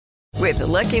With the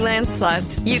Lucky Land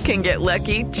Slots, you can get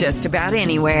lucky just about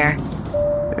anywhere.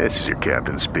 This is your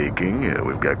captain speaking.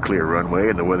 We've got clear runway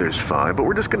and the weather's fine, but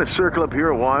we're just going to circle up here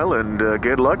a while and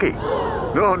get lucky.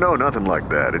 No, nothing like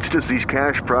that. It's just these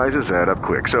cash prizes add up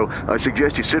quick. So I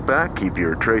suggest you sit back, keep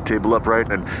your tray table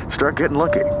upright, and start getting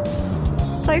lucky.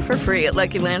 Play for free at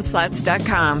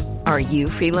LuckyLandSlots.com. Are you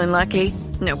feeling lucky?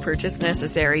 No purchase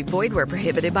necessary. Void where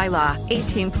prohibited by law.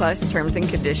 18+ terms and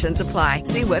conditions apply.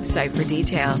 See website for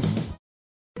details.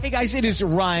 Hey guys, it is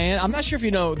Ryan. I'm not sure if you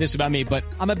know this about me, but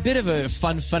I'm a bit of a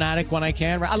fun fanatic when I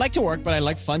can. I like to work, but I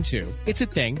like fun too. It's a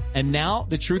thing. And now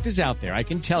the truth is out there. I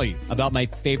can tell you about my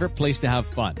favorite place to have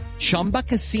fun. Chumba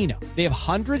Casino. They have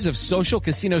hundreds of social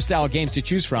casino style games to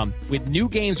choose from with new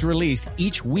games released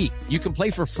each week. You can play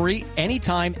for free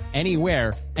anytime,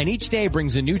 anywhere. And each day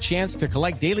brings a new chance to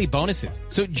collect daily bonuses.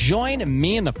 So join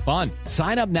me in the fun.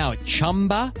 Sign up now at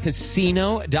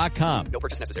ChumbaCasino.com. No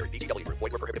purchase necessary. VGW. Void where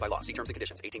prohibited by law. See terms and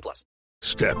conditions. 18+.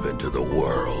 Step into the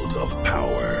world of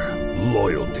power,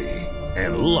 loyalty,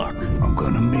 and luck. I'm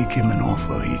gonna make him an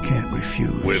offer he can't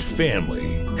refuse. With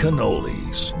family,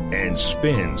 cannolis, and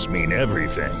spins mean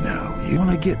everything. Now, you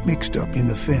wanna get mixed up in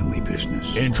the family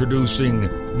business. Introducing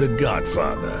The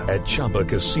Godfather at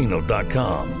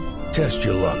ChumbaCasino.com. Test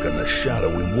your luck in the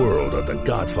shadowy world of The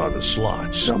Godfather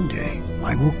slot. Someday,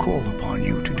 I will call upon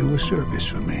you to do a service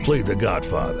for me. Play The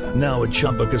Godfather, now at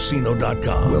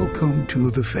ChumbaCasino.com. Welcome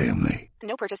to the family.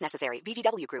 No purchase necessary.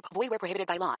 VGW Group. Void where prohibited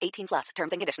by law. 18+.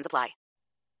 Terms and conditions apply.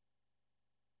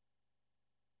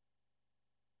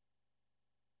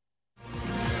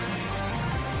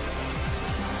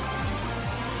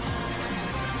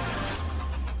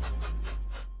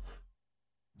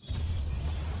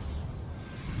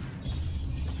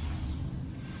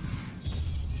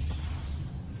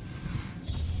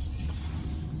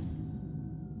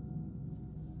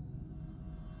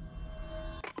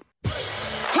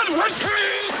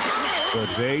 The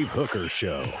Dave Hooker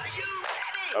Show.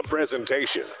 A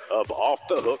presentation of Off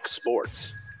the Hook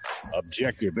Sports.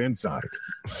 Objective insight,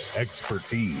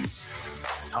 expertise,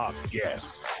 top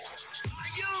guests.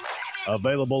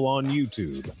 Available on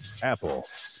YouTube, Apple,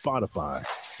 Spotify,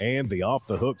 and the Off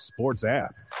the Hook Sports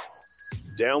app.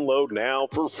 Download now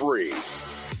for free.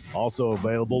 Also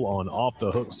available on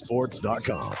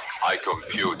offthehooksports.com. I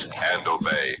compute and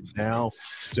obey. Now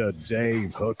to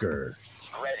Dave Hooker.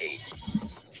 Ready.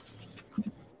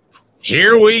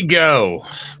 Here we go.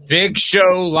 Big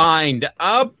show lined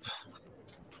up.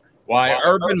 Why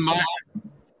Urban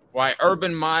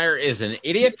Meyer is an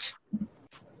idiot.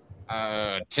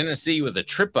 Tennessee with a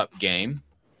trip-up game,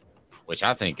 which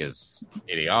I think is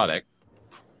idiotic.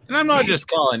 And I'm not just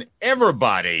calling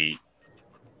everybody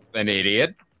an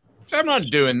idiot. So I'm not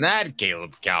doing that,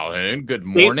 Caleb Calhoun. Good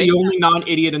morning. He's the only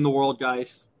non-idiot in the world,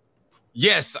 guys.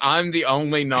 Yes, I'm the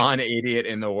only non-idiot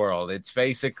in the world. It's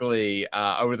basically,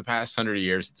 over the past 100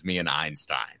 years, it's me and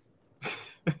Einstein.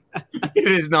 It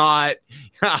is not.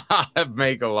 I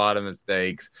make a lot of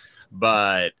mistakes,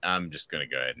 but I'm just going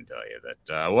to go ahead and tell you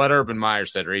that what Urban Meyer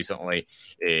said recently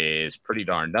is pretty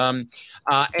darn dumb.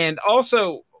 And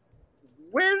also,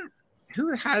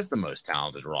 who has the most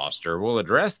talented roster? We'll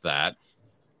address that.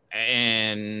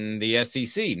 And the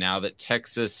SEC, now that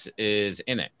Texas is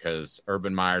in it, because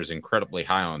Urban Meyer's incredibly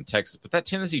high on Texas. But that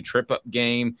Tennessee trip-up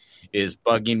game is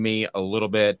bugging me a little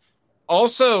bit.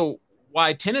 Also,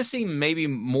 why Tennessee, maybe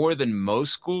more than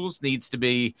most schools, needs to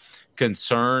be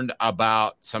concerned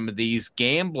about some of these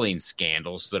gambling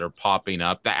scandals that are popping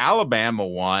up. The Alabama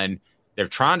one, they're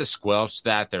trying to squelch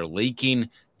that. They're leaking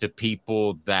to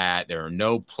people that there are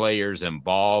no players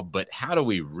involved. But how do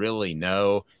we really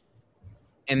know?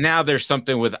 And now there's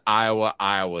something with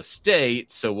Iowa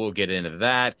State, so we'll get into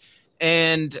that.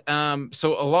 And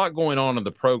so a lot going on in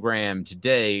the program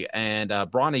today. And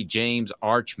Bronny James,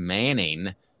 Arch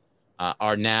Manning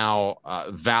are now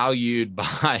valued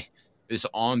by this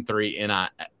On3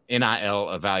 NIL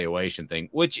evaluation thing,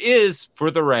 which is,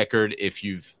 for the record, if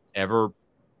you've ever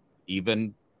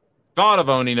even thought of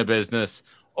owning a business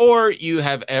or you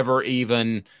have ever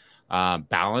even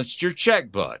balanced your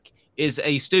checkbook, is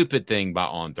a stupid thing by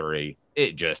On3.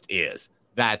 It just is.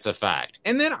 That's a fact.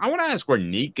 And then I want to ask where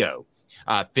Nico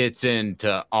fits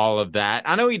into all of that.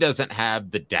 I know he doesn't have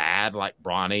the dad like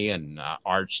Bronny and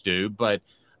Arch do, but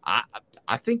I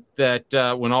think that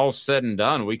when all's said and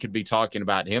done, we could be talking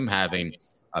about him having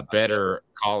a better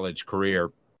college career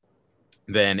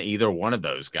than either one of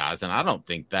those guys. And I don't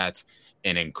think that's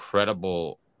an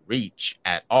incredible reach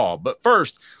at all. But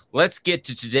first, let's get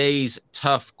to today's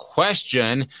tough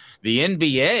question. The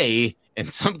NBA and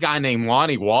some guy named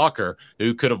Lonnie Walker,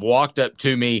 who could have walked up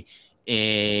to me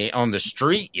on the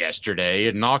street yesterday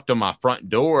and knocked on my front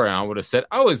door, and I would have said,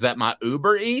 oh, is that my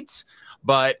Uber Eats?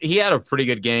 But he had a pretty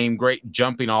good game. Great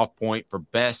jumping off point for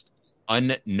best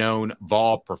unknown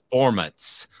Vol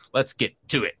performance. Let's get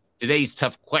to it. Today's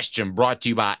tough question brought to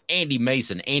you by Andy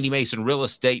Mason,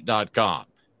 AndyMasonRealEstate.com. I'll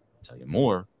tell you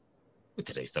more with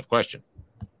today's tough question.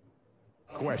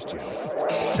 Question.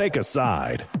 Take a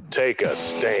side. Take a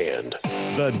stand.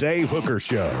 The Dave Hooker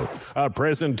Show, a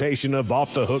presentation of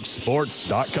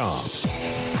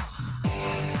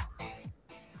OffTheHookSports.com.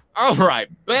 All right,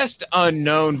 best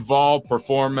unknown Vol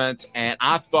performance, and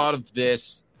I thought of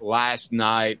this last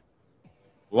night.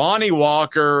 Lonnie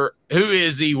Walker, who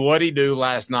is he? What'd he do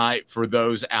last night for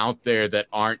those out there that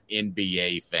aren't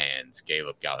NBA fans?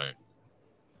 Caleb Calhoun.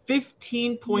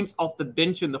 15 points off the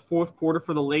bench in the fourth quarter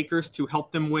for the Lakers to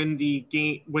help them win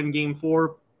game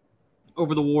 4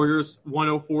 over the Warriors,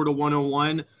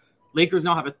 104-101. Lakers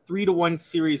now have a 3-1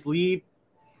 series lead.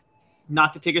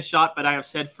 Not to take a shot, but I have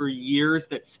said for years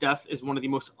that Steph is one of the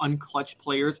most unclutch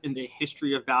players in the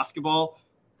history of basketball.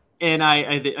 And I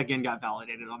again got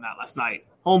validated on that last night.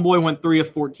 Homeboy went 3 of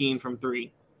 14 from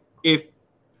 3. If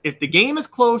the game is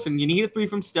close and you need a 3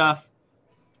 from Steph,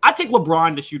 I'd take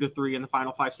LeBron to shoot a 3 in the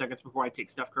final 5 seconds before I take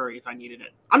Steph Curry if I needed it.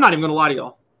 I'm not even going to lie to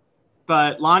y'all.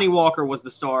 But Lonnie Walker was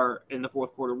the star in the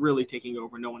fourth quarter, really taking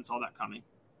over. No one saw that coming.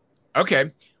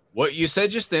 Okay. What you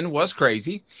said just then was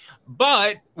crazy,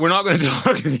 but we're not going to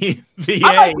talk the NBA.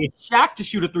 I like Shaq to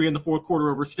shoot a 3 in the fourth quarter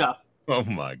over Steph. Oh,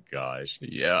 my gosh.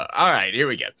 Yeah. All right. Here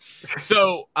we go.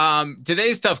 So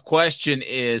today's tough question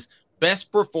is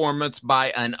best performance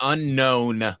by an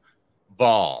unknown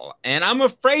Vol. And I'm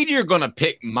afraid you're going to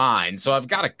pick mine. So I've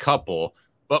got a couple,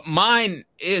 but mine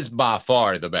is by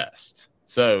far the best.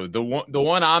 So the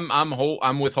one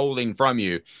I'm withholding from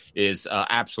you is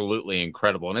absolutely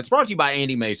incredible. And it's brought to you by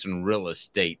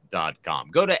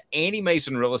AndyMasonRealEstate.com. Go to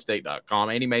AndyMasonRealEstate.com.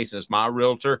 Andy Mason is my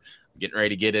realtor. I'm getting ready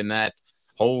to get in that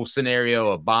whole scenario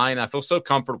of buying. I feel so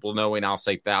comfortable knowing I'll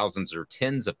save thousands or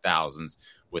tens of thousands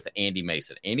with Andy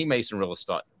Mason.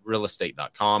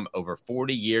 AndyMasonRealEstate.com. Over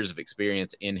 40 years of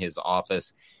experience in his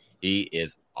office. He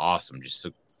is awesome. Just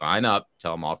sign up.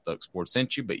 Tell him Off the Hook Sports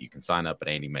sent you, but you can sign up at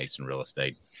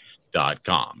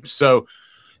AndyMasonRealEstate.com. So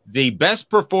the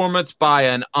best performance by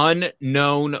an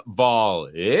unknown Vol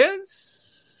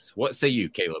is, what say you,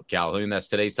 Caleb Calhoun? That's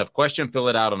today's tough question. Fill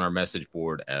it out on our message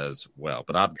board as well.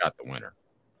 But I've got the winner.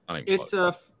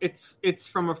 It's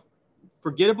from a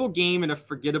forgettable game and a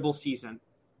forgettable season,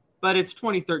 but it's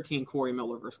 2013 Corey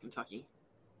Miller versus Kentucky.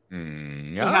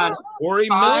 Corey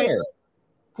Miller.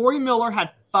 Corey Miller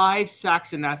had 5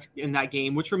 sacks in that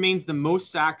game, which remains the most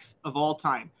sacks of all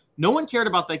time. No one cared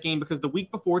about that game because the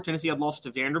week before Tennessee had lost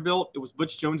to Vanderbilt. It was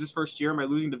Butch Jones's first year. By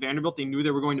losing to Vanderbilt, they knew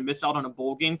they were going to miss out on a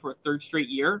bowl game for a 3rd straight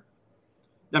year.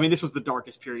 I mean, this was the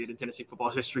darkest period in Tennessee football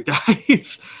history,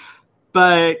 guys.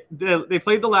 But they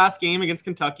played the last game against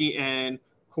Kentucky, and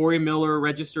Corey Miller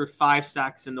registered 5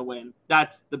 sacks in the win.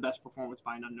 That's the best performance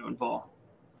by an unknown Vol.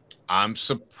 I'm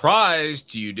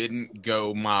surprised you didn't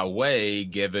go my way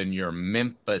given your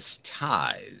Memphis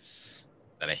ties. Is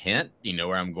that a hint? You know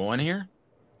where I'm going here?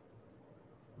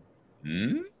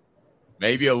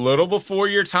 Maybe a little before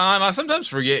your time. I sometimes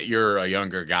forget you're a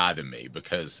younger guy than me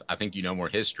because I think you know more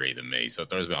history than me. So it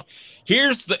throws me off.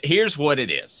 Here's what it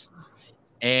is.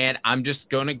 And I'm just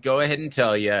going to go ahead and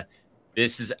tell you,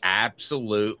 this is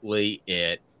absolutely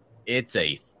it. It's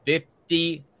a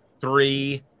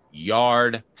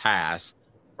 53-yard pass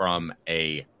from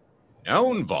a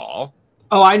known Vol.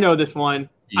 Oh, I know this one.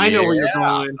 I know where you're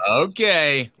going.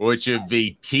 Okay. Which would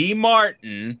be T.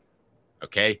 Martin,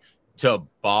 okay, to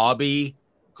Bobby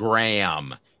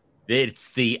Graham. It's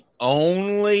the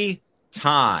only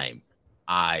time,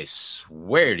 I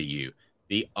swear to you,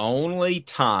 the only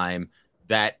time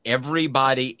that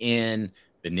everybody in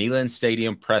the Neyland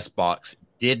Stadium press box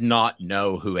did not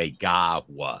know who a guy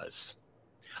was.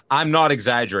 I'm not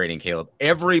exaggerating, Caleb.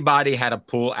 Everybody had to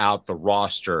pull out the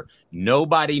roster.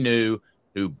 Nobody knew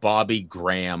who Bobby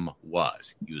Graham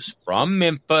was. He was from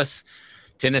Memphis.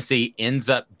 Tennessee ends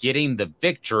up getting the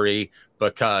victory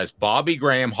because Bobby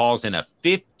Graham hauls in a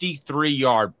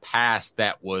 53-yard pass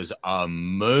that was a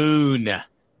moon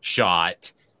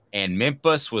shot, and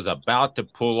Memphis was about to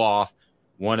pull off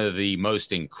one of the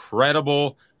most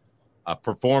incredible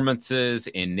performances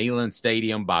in Neyland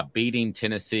Stadium by beating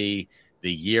Tennessee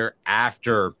the year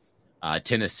after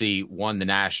Tennessee won the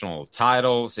national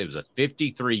titles. It was a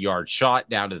 53-yard shot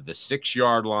down to the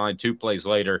 6-yard line. 2 plays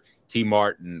later, T.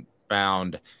 Martin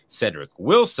found Cedric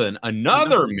Wilson,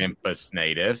 another Memphis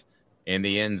native, in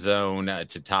the end zone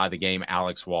to tie the game.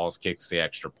 Alex Walls kicks the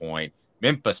extra point.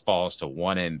 Memphis falls to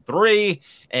 1-3,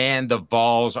 and the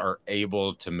Vols are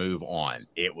able to move on.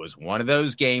 It was one of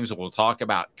those games that we'll talk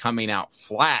about coming out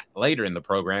flat later in the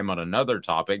program on another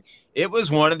topic. It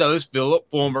was one of those Philip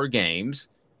Fulmer games,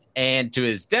 and to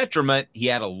his detriment, he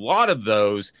had a lot of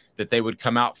those that they would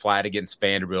come out flat against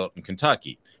Vanderbilt and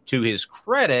Kentucky. To his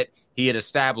credit, he had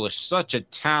established such a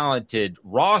talented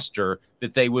roster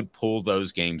that they would pull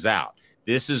those games out.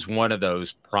 This is one of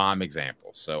those prime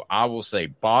examples. So I will say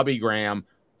Bobby Graham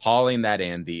hauling that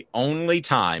in. The only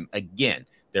time, again,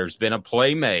 there's been a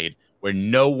play made where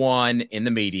no one in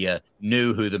the media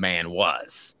knew who the man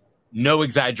was. No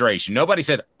exaggeration. Nobody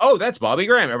said, oh, that's Bobby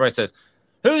Graham. Everybody says,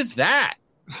 who's that?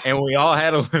 And we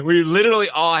literally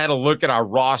all had to look at our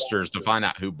rosters to find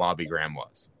out who Bobby Graham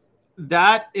was.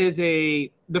 That is the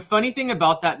funny thing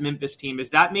about that Memphis team is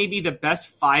that may be the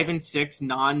best 5-6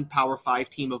 non-Power 5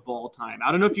 team of all time. I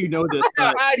don't know if you know this,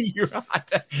 but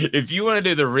if you want to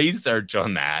do the research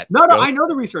on that. No, I know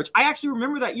the research. I actually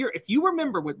remember that year. If you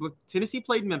remember when Tennessee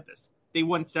played Memphis, they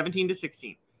won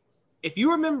 17-16. If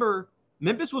you remember,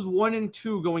 Memphis was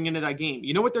 1-2 going into that game.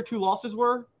 You know what their 2 losses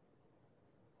were?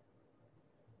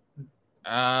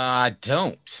 I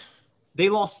don't. They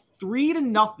lost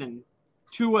 3-0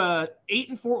 to a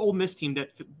 8-4 Ole Miss team that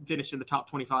finished in the top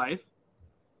 25.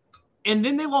 And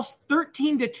then they lost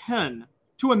 13-10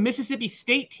 to a Mississippi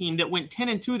State team that went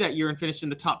 10-2 that year and finished in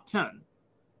the top 10.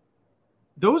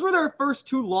 Those were their first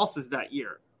 2 losses that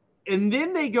year. And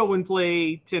then they go and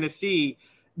play Tennessee.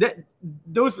 It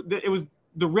was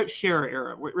the Rip Scherer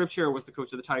era. Rip Scherer was the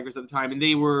coach of the Tigers at the time, and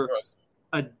they were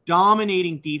a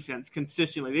dominating defense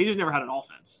consistently. They just never had an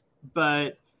offense.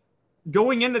 But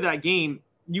going into that game,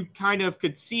 you kind of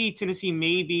could see Tennessee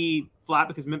maybe flat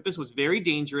because Memphis was very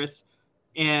dangerous,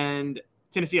 and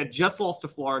Tennessee had just lost to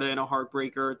Florida in a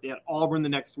heartbreaker. They had Auburn the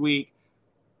next week.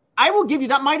 I will give you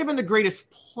that might have been the greatest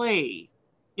play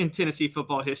in Tennessee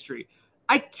football history.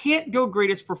 I can't go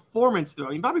greatest performance, though.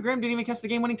 I mean, Bobby Graham didn't even catch the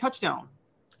game-winning touchdown.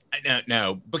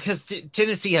 No, because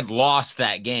Tennessee had lost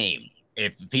that game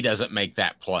if he doesn't make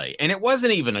that play, and it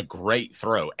wasn't even a great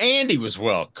throw, and he was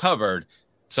well covered.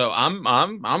 So I'm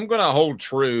going to hold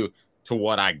true to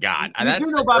what I got. You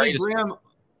do know Bobby Graham.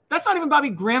 That's not even Bobby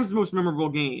Graham's most memorable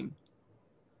game.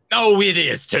 No, it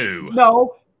is too.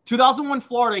 No, 2001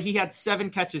 Florida, he had 7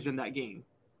 catches in that game.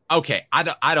 Okay,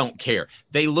 I don't care.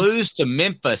 They lose to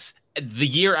Memphis the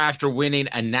year after winning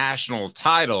a national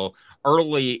title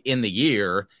early in the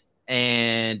year,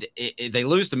 and they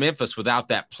lose to Memphis without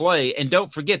that play. And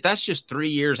don't forget, that's just 3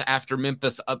 years after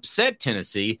Memphis upset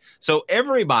Tennessee. So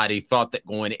everybody thought that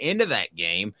going into that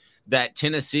game that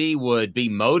Tennessee would be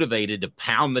motivated to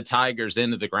pound the Tigers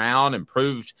into the ground and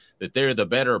prove that they're the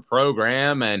better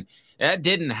program. And that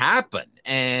didn't happen.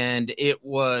 And it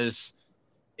was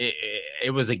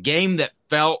a game that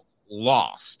felt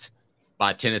lost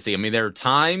by Tennessee. I mean, there are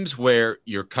times where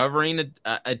you're covering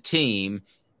a team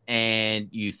and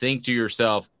you think to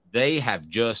yourself, they have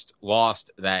just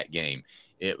lost that game.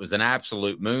 It was an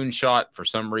absolute moonshot. For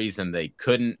some reason, they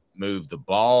couldn't move the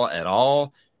ball at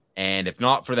all. And if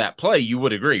not for that play, you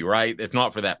would agree, right? If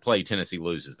not for that play, Tennessee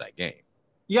loses that game.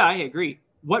 Yeah, I agree.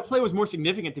 What play was more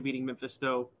significant to beating Memphis,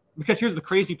 though? Because here's the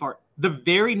crazy part. The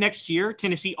very next year,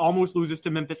 Tennessee almost loses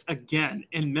to Memphis again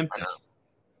in Memphis.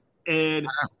 And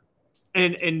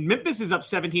Memphis is up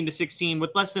 17-16 with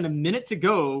less than a minute to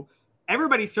go.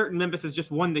 Everybody's certain Memphis has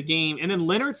just won the game. And then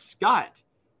Leonard Scott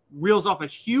reels off a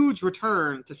huge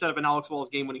return to set up an Alex Walls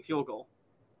game-winning field goal.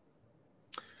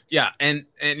 Yeah, and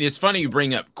it's funny you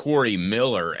bring up Corey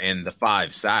Miller and the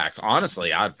 5 sacks.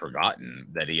 Honestly, I'd forgotten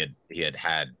that he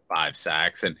had 5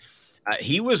 sacks. And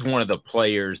he was one of the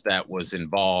players that was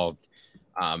involved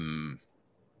in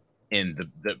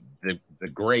the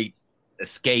great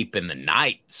escape in the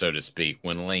night, so to speak,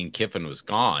 when Lane Kiffin was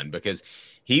gone, because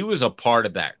he was a part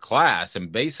of that class.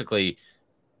 And basically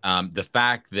the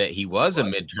fact that he was a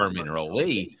midterm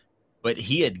enrollee, but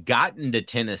he had gotten to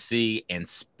Tennessee and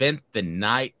spent the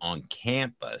night on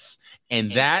campus.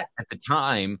 And that at the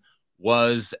time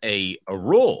was a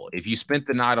rule. If you spent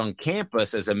the night on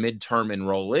campus as a midterm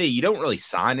enrollee, you don't really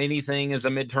sign anything as a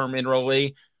midterm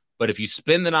enrollee. But if you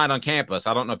spend the night on campus,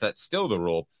 I don't know if that's still the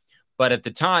rule, but at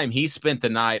the time he spent the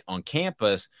night on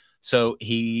campus. So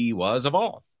he was a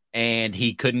Vol, and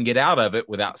he couldn't get out of it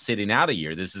without sitting out a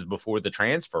year. This is before the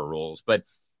transfer rules. But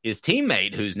his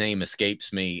teammate, whose name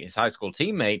escapes me, his high school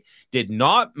teammate, did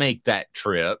not make that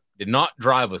trip, did not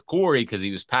drive with Corey because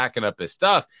he was packing up his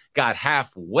stuff, got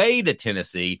halfway to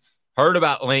Tennessee, heard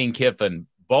about Lane Kiffin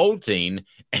bolting,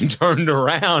 and turned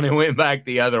around and went back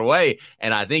the other way.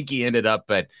 And I think he ended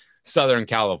up at Southern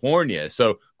California.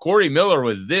 So Corey Miller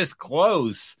was this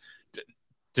close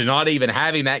to not even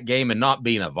having that game and not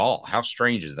being a Vol. How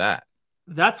strange is that?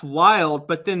 That's wild,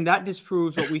 but then that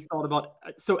disproves what we thought about.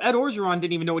 So Ed Orgeron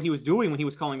didn't even know what he was doing when he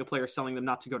was calling the players, telling them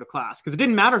not to go to class, because it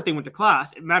didn't matter if they went to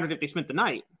class. It mattered if they spent the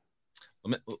night.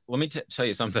 Let me tell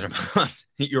you something about.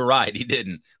 You're right, he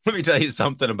didn't. Let me tell you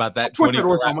something about that. Of course, Ed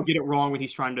Orgeron will get it wrong when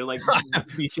he's trying to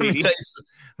be shady. Let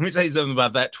me tell you something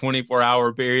about that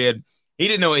 24-hour period. He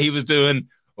didn't know what he was doing.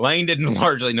 Lane didn't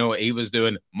largely know what he was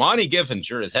doing. Monty Giffen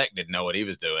sure as heck didn't know what he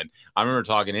was doing. I remember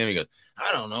talking to him. He goes,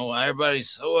 I don't know why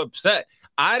everybody's so upset.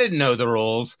 I didn't know the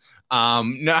rules. No,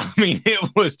 I mean,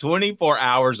 it was 24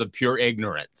 hours of pure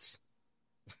ignorance.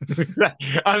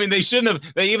 I mean, they shouldn't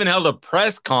have. They even held a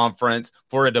press conference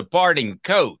for a departing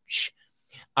coach.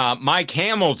 Mike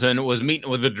Hamilton was meeting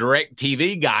with a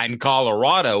DirecTV guy in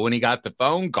Colorado when he got the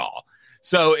phone call.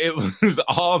 So it was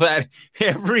all that.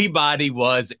 Everybody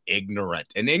was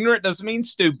ignorant. And ignorant doesn't mean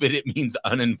stupid. It means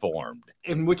uninformed.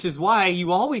 And which is why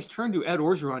you always turn to Ed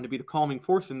Orgeron to be the calming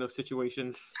force in those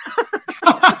situations.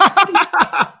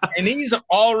 And he's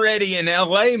already in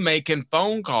L.A. making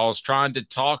phone calls trying to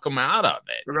talk him out of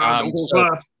it.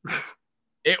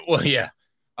 It was, yeah.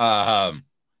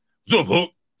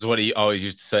 Is what he always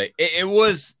used to say. It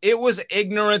was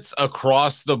ignorance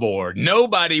across the board.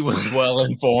 Nobody was well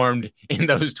informed in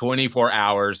those 24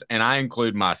 hours, and I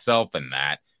include myself in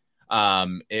that.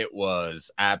 It was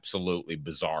absolutely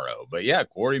bizarro. But yeah,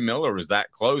 Corey Miller was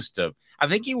that close to. I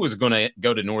think he was going to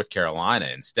go to North Carolina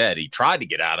instead. He tried to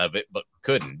get out of it, but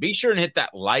couldn't. Be sure and hit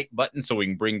that like button so we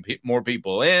can bring more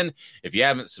people in. If you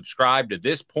haven't subscribed at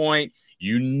this point,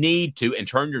 you need to, and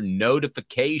turn your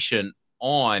notification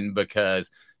on, because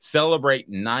Celebrate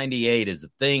 98 is a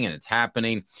thing and it's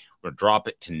happening. We're going to drop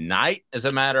it tonight. As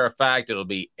a matter of fact, it'll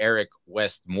be Eric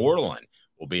Westmoreland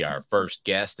will be our first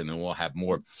guest, and then we'll have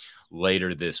more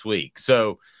later this week.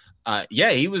 So,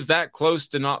 yeah, he was that close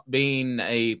to not being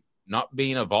a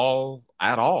Vol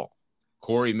at all.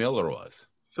 Corey Miller was.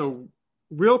 So,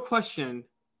 real question,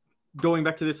 going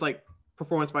back to this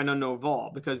performance by an unknown Vol,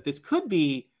 because this could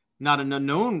be not an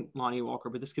unknown Lonnie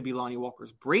Walker, but this could be Lonnie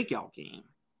Walker's breakout game,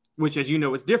 which, as you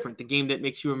know, is different. The game that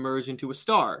makes you emerge into a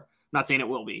star. Not saying it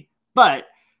will be, but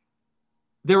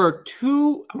there are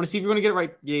two. I want to see if you're going to get it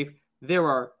right, Gabe. There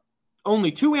are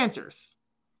only two answers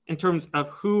in terms of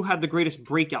who had the greatest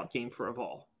breakout game for a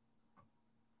Vol.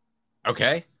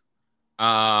 Okay.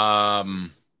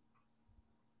 I'm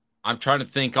trying to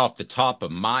think off the top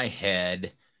of my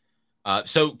head.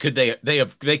 So could they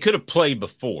could have played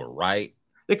before, right?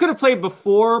 They could have played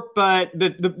before, but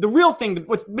the real thing,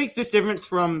 what makes this difference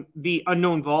from the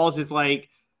unknown Vols is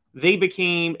they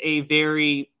became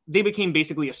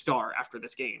basically a star after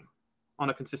this game on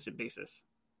a consistent basis.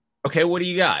 Okay, what do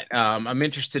you got? I'm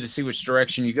interested to see which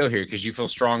direction you go here, because you feel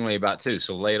strongly about two.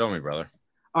 So lay it on me, brother.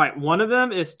 All right, one of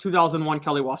them is 2001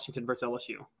 Kelly Washington versus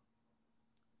LSU.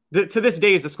 To this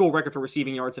day is the school record for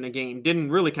receiving yards in a game.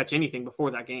 Didn't really catch anything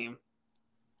before that game.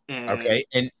 Okay,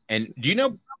 and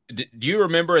do you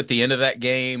remember at the end of that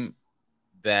game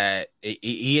that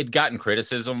he had gotten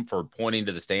criticism for pointing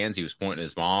to the stands? He was pointing to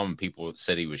his mom, and people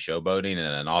said he was showboating, and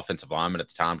an offensive lineman at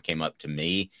the time came up to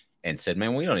me and said,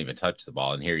 man, we don't even touch the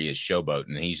ball, and here he is showboating,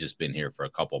 and he's just been here for a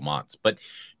couple months. But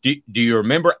do you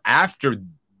remember after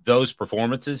those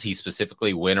performances, he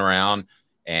specifically went around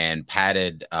and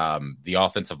patted the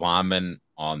offensive lineman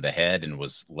on the head and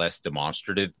was less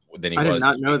demonstrative than he was? I did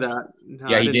not know that. No,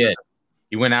 yeah, he did.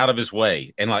 He went out of his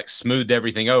way and smoothed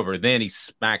everything over. Then he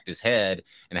smacked his head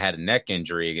and had a neck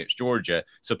injury against Georgia.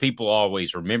 So people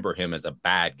always remember him as a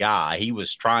bad guy. He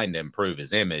was trying to improve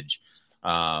his image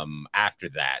after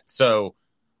that. So,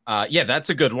 yeah, that's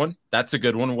a good one. That's a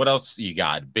good one. What else you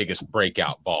got? Biggest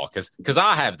breakout Vol? Because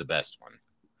I have the best one.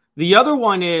 The other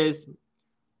one is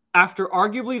after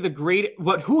arguably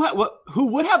who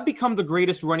would have become the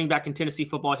greatest running back in Tennessee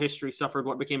football history suffered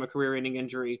what became a career-ending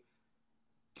injury.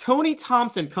 Tony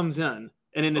Thompson comes in,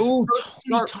 and in his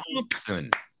first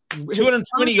Thompson,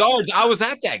 220 yards. I was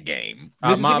at that game.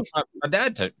 My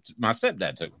stepdad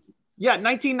took. Yeah,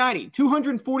 1990,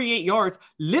 248 yards.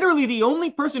 Literally, the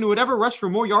only person who had ever rushed for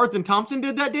more yards than Thompson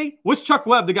did that day was Chuck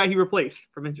Webb, the guy he replaced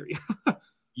from injury.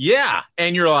 Yeah,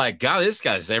 and you're like, God, this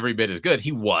guy's every bit as good.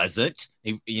 He wasn't.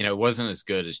 He wasn't as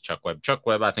good as Chuck Webb. Chuck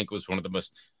Webb, I think, was one of the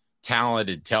most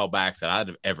talented tailbacks that I'd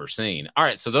have ever seen. All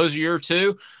right, so those are your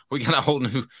two. We got a whole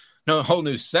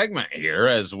new segment here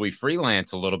as we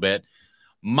freelance a little bit.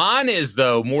 Mine is,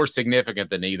 though, more significant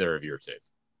than either of your two.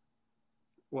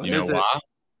 What you know why?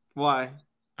 Why?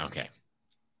 Okay.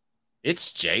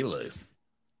 It's J-Lou.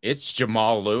 It's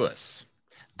Jamal Lewis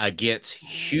against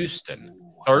Houston.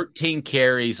 13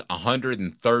 carries,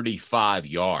 135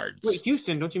 yards. Wait,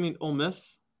 Houston, don't you mean Ole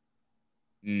Miss?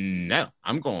 No,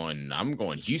 I'm going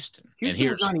Houston. Houston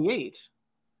was 98.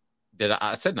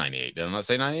 I said 98? Did I not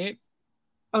say 98?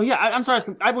 Oh yeah, I'm sorry.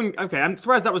 I wouldn't. Okay, I'm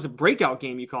surprised that was a breakout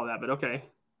game. You call that, but okay.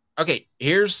 Okay,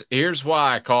 here's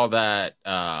why I call that.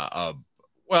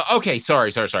 Well, okay, sorry.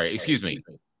 Excuse me.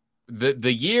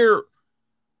 The year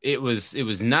it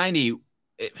was 90.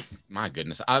 My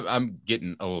goodness, I'm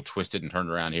getting a little twisted and turned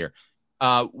around here.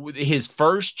 His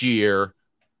first year,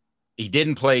 he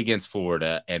didn't play against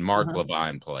Florida, and Mark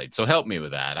Levine played. So help me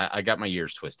with that. I got my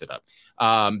years twisted up.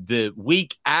 The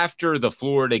week after the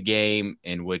Florida game,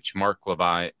 in which Mark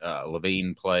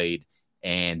Levine played,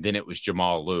 and then it was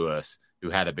Jamal Lewis who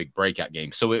had a big breakout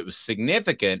game. So it was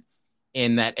significant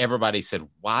in that everybody said,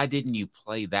 "Why didn't you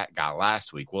play that guy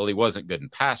last week?" Well, he wasn't good in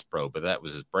pass pro, but that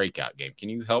was his breakout game. Can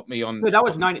you help me on? No, that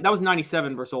was 90. That was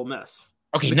 97 versus Ole Miss.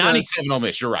 Okay, 97 Ole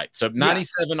Miss. You're right. So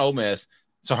 97 Ole Miss.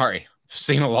 Sorry.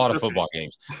 Seen a lot of football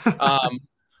games.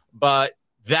 But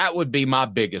that would be my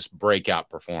biggest breakout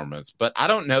performance. But I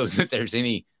don't know that there's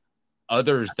any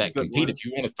others that compete. If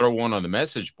you want to throw one on the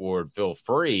message board, feel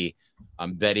free,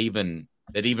 that even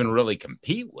really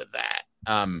compete with that.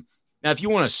 Now, if you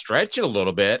want to stretch it a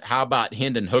little bit, how about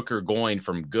Hendon Hooker going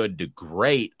from good to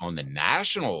great on the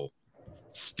national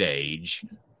stage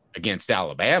against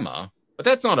Alabama? But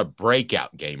that's not a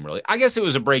breakout game, really. I guess it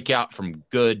was a breakout from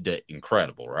good to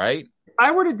incredible, right? If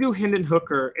I were to do Hendon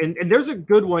Hooker, and there's a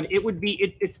good one, it would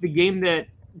be it's the game that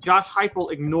Josh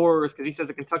Heupel ignores because he says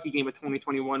the Kentucky game of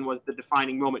 2021 was the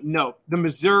defining moment. No, the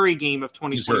Missouri game of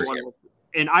 2021 was.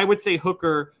 And I would say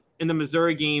Hooker in the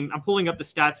Missouri game, I'm pulling up the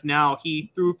stats now.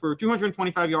 He threw for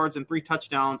 225 yards and 3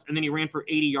 touchdowns, and then he ran for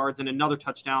 80 yards and another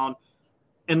touchdown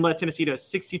and led Tennessee to a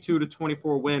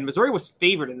 62-24 win. Missouri was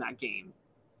favored in that game.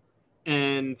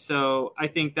 And so I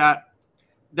think that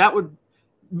would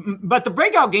 – but the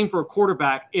breakout game for a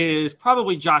quarterback is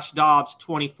probably Josh Dobbs'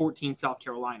 2014 South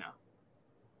Carolina,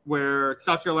 where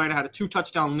South Carolina had a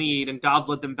 2-touchdown lead and Dobbs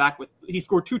led them back with – he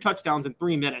scored 2 touchdowns in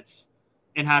 3 minutes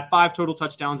and had 5 total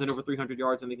touchdowns and over 300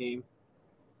 yards in the game.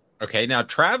 Okay, now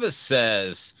Travis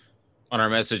says on our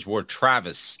message board,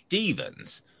 Travis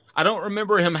Stevens. I don't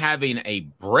remember him having a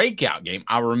breakout game.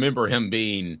 I remember him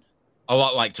being – a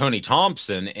lot like Tony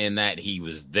Thompson in that he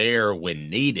was there when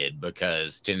needed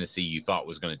because Tennessee you thought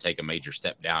was going to take a major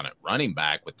step down at running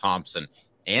back with Thompson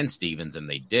and Stevens, and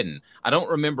they didn't. I don't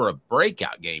remember a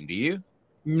breakout game. Do you?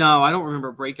 No, I don't remember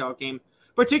a breakout game.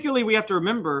 Particularly, we have to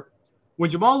remember when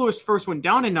Jamal Lewis first went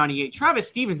down in 98, Travis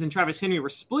Stevens and Travis Henry were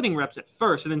splitting reps at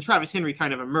first, and then Travis Henry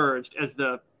kind of emerged as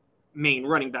the main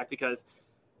running back because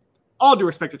all due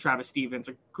respect to Travis Stevens,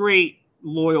 a great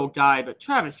loyal guy, but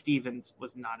Travis Stevens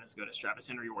was not as good as Travis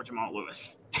Henry or Jamal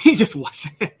Lewis. He just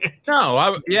wasn't.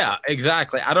 No, yeah,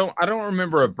 exactly. I don't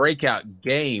remember a breakout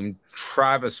game.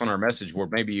 Travis on our message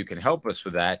board, maybe you can help us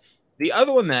with that. The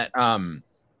other one that can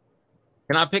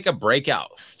I pick a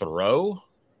breakout throw?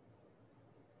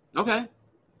 Okay.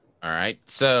 All right.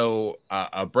 So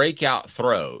a breakout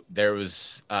throw. There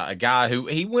was a guy who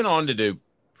he went on to do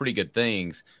pretty good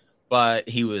things, but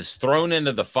he was thrown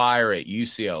into the fire at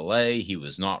UCLA. He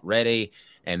was not ready.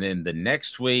 And then the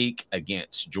next week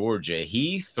against Georgia,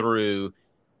 he threw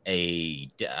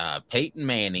Peyton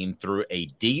Manning threw a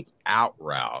deep out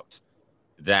route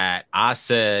that I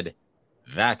said,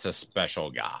 that's a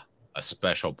special guy, a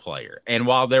special player. And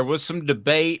while there was some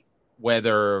debate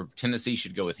whether Tennessee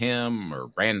should go with him or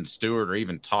Brandon Stewart or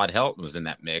even Todd Helton was in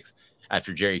that mix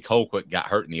after Jerry Colquitt got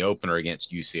hurt in the opener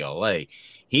against UCLA,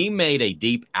 he made a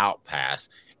deep out pass.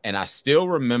 And I still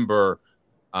remember,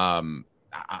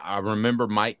 I remember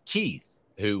Mike Keith,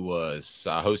 who was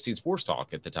hosting Sports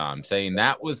Talk at the time, saying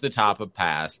that was the type of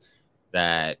pass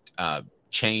that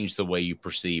changed the way you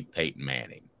perceive Peyton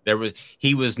Manning.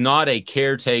 He was not a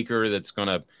caretaker that's going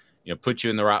to, put you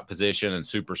in the right position and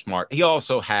super smart. He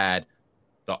also had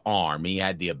the arm. He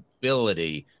had the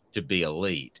ability to be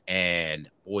elite. And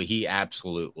boy, he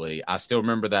absolutely, I still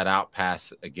remember that out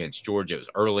pass against Georgia. It was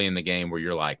early in the game where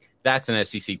you're like, that's an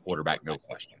SEC quarterback, no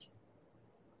question.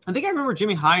 I think I remember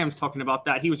Jimmy Hyams talking about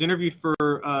that. He was interviewed for,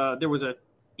 there was a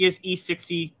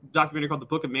E60 documentary called The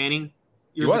Book of Manning.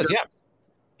 He was, yeah.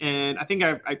 And I think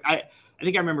I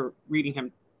remember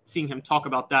seeing him talk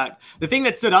about that. The thing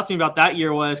that stood out to me about that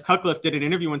year was Cutcliffe did an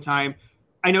interview one time.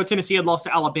 I know Tennessee had lost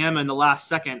to Alabama in the last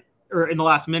second or in the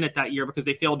last minute that year because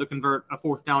they failed to convert a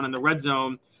 4th down in the red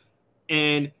zone.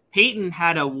 And Peyton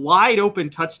had a wide open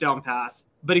touchdown pass,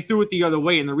 but he threw it the other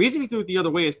way. And the reason he threw it the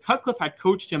other way is Cutcliffe had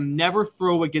coached him never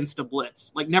throw against a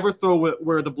blitz, like never throw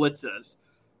where the blitz is.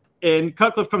 And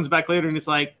Cutcliffe comes back later and it's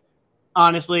like,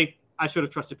 honestly, I should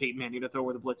have trusted Peyton Manning to throw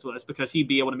where the blitz was because he'd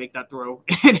be able to make that throw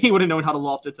and he would have known how to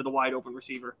loft it to the wide open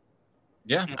receiver.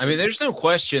 Yeah, I mean, there's no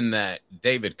question that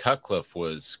David Cutcliffe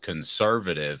was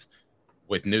conservative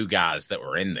with new guys that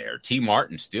were in there. T.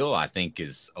 Martin still, I think,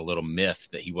 is a little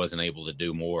miffed that he wasn't able to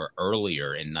do more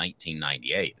earlier in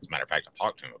 1998. As a matter of fact, I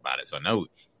talked to him about it, so I know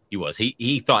he was.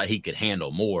 He thought he could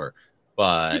handle more,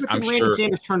 but I'm Randy sure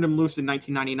Sanders turned him loose in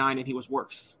 1999, and he was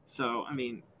worse. So, I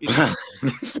mean, he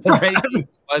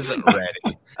wasn't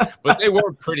ready, but they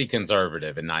were pretty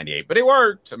conservative in 98. But it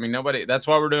worked. I mean, that's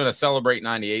why we're doing a Celebrate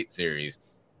 98 series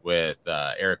with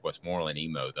Eric Westmoreland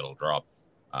emo that'll drop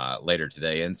later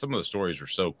today. And some of the stories were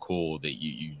so cool that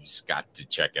you just got to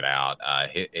check it out.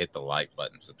 Hit the like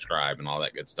button, subscribe, and all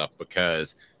that good stuff,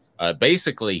 because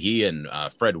basically he and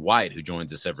Fred White, who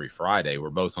joins us every Friday, were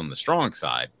both on the strong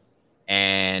side,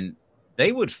 and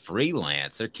they would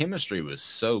freelance. Their chemistry was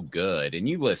so good. And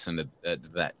you listened to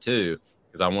that too,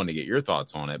 because I wanted to get your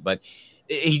thoughts on it. But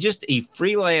he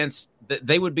freelanced.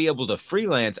 They would be able to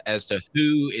freelance as to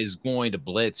who is going to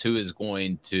blitz, who is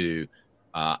going to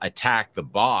attack the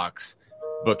box,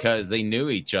 because they knew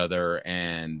each other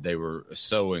and they were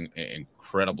so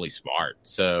incredibly smart.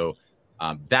 So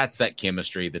that's that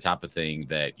chemistry, the type of thing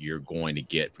that you're going to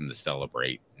get from the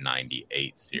Celebrate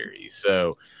 98 series.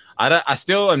 So I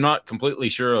still am not completely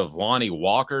sure of Lonnie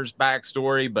Walker's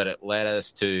backstory, but it led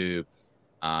us to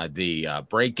the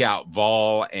breakout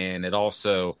Vol, and it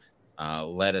also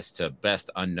led us to best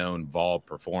unknown Vol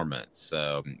performance.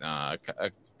 So a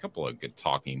couple of good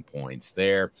talking points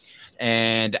there.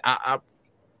 And I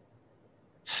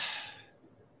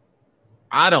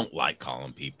don't like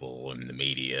calling people in the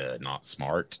media not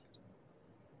smart.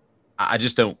 I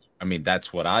just don't. I mean,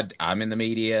 that's what I'm in the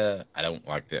media. I don't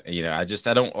like that.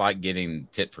 I don't like getting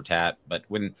tit for tat. But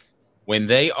when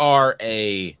they are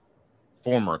a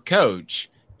former coach,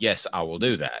 yes, I will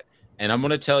do that. And I'm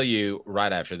going to tell you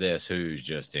right after this who's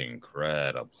just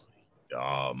incredibly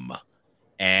dumb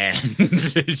and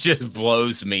it just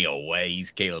blows me away.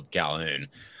 He's Caleb Calhoun.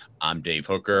 I'm Dave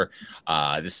Hooker.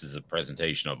 This is a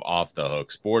presentation of Off the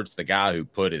Hook Sports, the guy who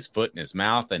put his foot in his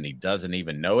mouth and he doesn't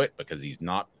even know it because he's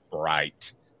not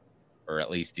bright, or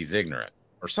at least he's ignorant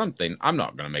or something. I'm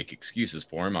not going to make excuses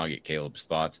for him. I'll get Caleb's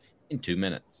thoughts in 2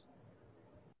 minutes.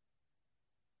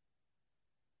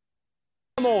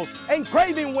 And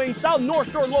Craving Wings South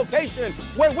North Shore location,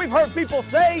 where we've heard people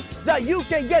say that you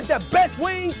can get the best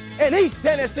wings in East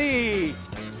Tennessee.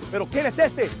 Pero ¿quién es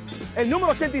este? El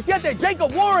número 87,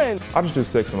 Jacob Warren. I'll just do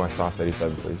 6 of my sauce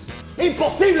 87, please.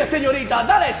 Imposible, señorita.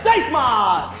 Dale 6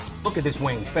 más. Look at these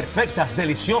wings. Perfectas,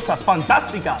 deliciosas,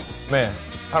 fantásticas. Man,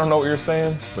 I don't know what you're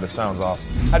saying, but it sounds awesome.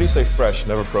 How do you say fresh,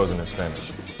 never frozen in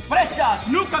Spanish?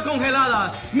 Frescas, nunca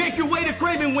congeladas. Make your way to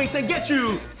Craving Wings and get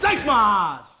you 6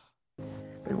 más.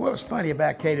 But what was funny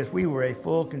about Cadis, we were a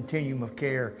full continuum of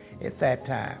care at that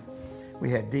time. We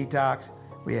had detox,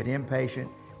 we had inpatient,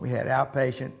 we had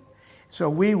outpatient. So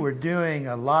we were doing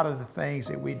a lot of the things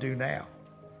that we do now.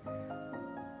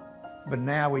 But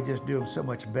now we just do them so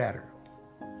much better.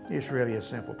 It's really a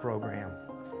simple program,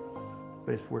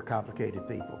 but we're complicated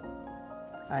people.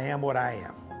 I am what I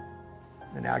am,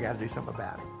 and now I got to do something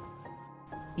about it.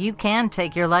 You can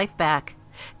take your life back.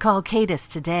 Call Cadis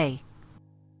today.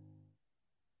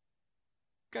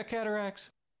 Got cataracts?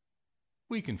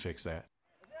 We can fix that.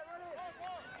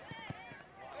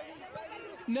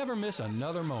 Never miss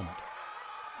another moment.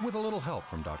 With a little help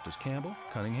from Doctors Campbell,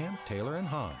 Cunningham, Taylor, and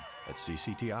Hahn at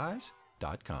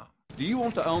cctis.com. Do you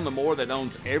want to own the more that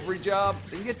owns every job?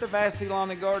 Then get to Vassey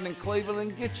Lawn and Garden in Cleveland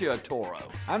and get you a Toro.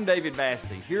 I'm David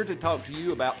Vassey, here to talk to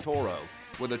you about Toro.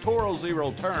 With a Toro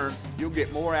Zero Turn, you'll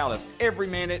get more out of every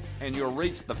minute and you'll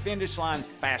reach the finish line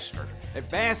faster. At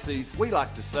Vassey's, we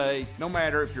like to say, no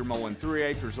matter if you're mowing 3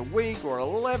 acres a week or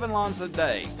 11 lawns a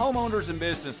day, homeowners and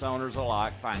business owners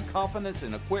alike find confidence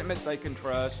in equipment they can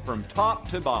trust from top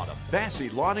to bottom.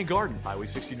 Vassey Lawn and Garden, Highway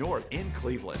 60 North in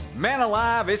Cleveland. Man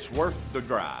alive, it's worth the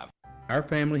drive. Our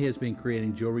family has been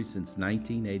creating jewelry since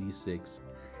 1986,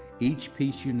 each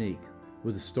piece unique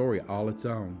with a story all its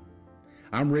own.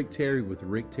 I'm Rick Terry with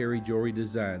Rick Terry Jewelry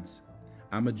Designs.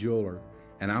 I'm a jeweler,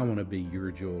 and I want to be your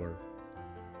jeweler.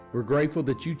 We're grateful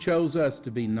that you chose us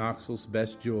to be Knoxville's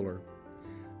best jeweler.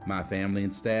 My family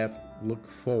and staff look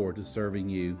forward to serving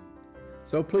you.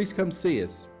 So please come see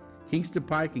us. Kingston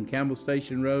Pike and Campbell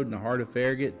Station Road in the heart of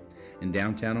Farragut and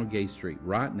downtown on Gay Street,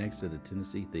 right next to the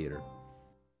Tennessee Theater.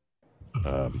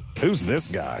 Who's this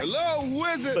guy? Hello, who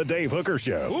is it? The Dave Hooker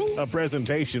Show. Who? A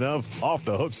presentation of Off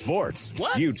the Hook Sports.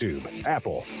 What? YouTube,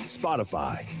 Apple,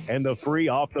 Spotify, and the free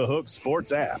Off the Hook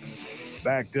Sports app.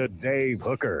 Back to Dave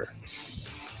Hooker.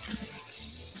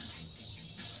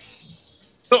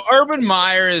 So Urban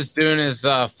Meyer is doing his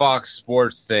Fox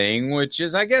Sports thing, which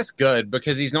is, I guess, good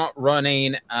because he's not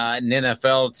running an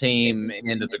NFL team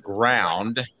into the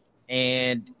ground,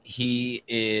 and he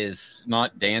is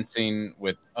not dancing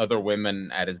with other women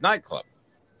at his nightclub.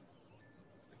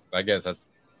 I guess that's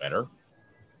better.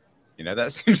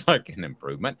 That seems like an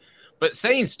improvement. But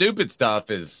saying stupid stuff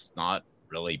is not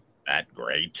really that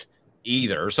great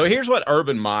either. So here's what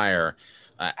Urban Meyer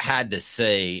had to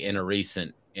say in a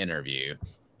recent interview.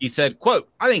 He said, quote,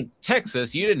 I think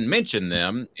Texas, you didn't mention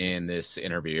them in this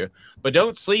interview, but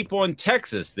don't sleep on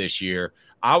Texas this year.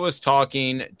 I was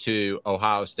talking to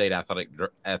Ohio State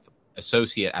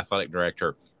Associate Athletic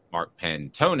Director Mark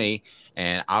Pantoni,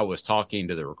 and I was talking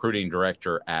to the recruiting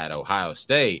director at Ohio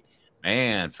State.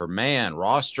 Man for man,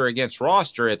 roster against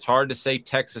roster, it's hard to say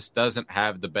Texas doesn't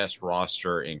have the best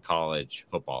roster in college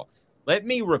football. Let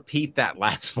me repeat that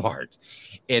last part.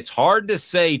 It's hard to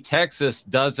say Texas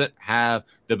doesn't have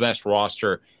the best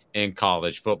roster in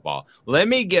college football. Let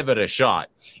me give it a shot.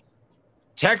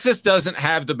 Texas doesn't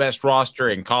have the best roster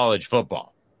in college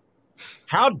football.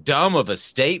 How dumb of a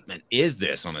statement is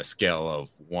this on a scale of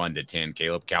 1 to 10,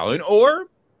 Caleb Calhoun? Or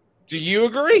do you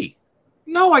agree?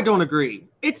 No, I don't agree.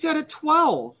 It's at a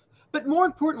 12. But more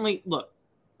importantly, look,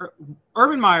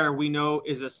 Urban Meyer, we know,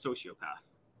 is a sociopath.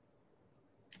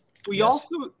 We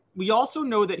also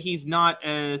know that he's not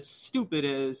a stupid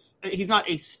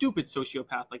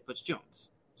sociopath like Butch Jones.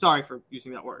 Sorry for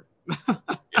using that word.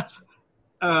 Yes.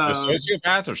 A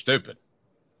sociopath or stupid?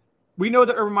 We know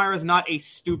that Urban Meyer is not a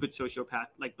stupid sociopath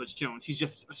like Butch Jones. He's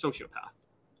just a sociopath.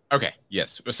 Okay,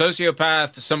 yes. A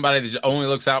sociopath, somebody that only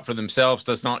looks out for themselves,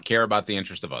 does not care about the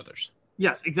interest of others.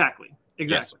 Yes, exactly.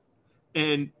 Yes.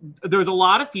 And there's a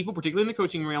lot of people, particularly in the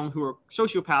coaching realm, who are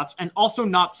sociopaths and also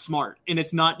not smart. And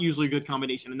it's not usually a good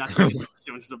combination. And that's the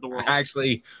Joneses of the world.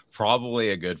 Actually, probably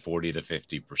a good 40 to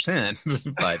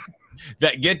 50%. But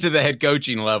that get to the head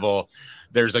coaching level,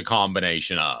 there's a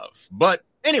combination of. But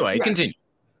anyway, Continue.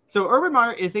 So Urban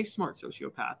Meyer is a smart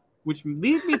sociopath, which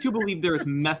leads me to believe there is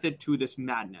method to this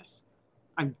madness.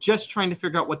 I'm just trying to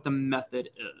figure out what the method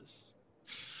is.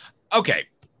 Okay,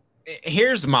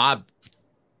 here's my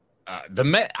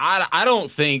I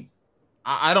don't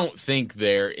think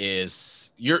there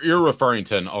is. You're referring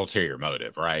to an ulterior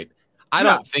motive, right? I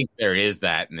don't think there is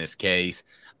that in this case.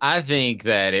 I think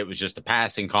that it was just a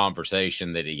passing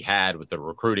conversation that he had with the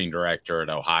recruiting director at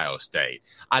Ohio State.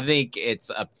 I think it's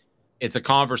a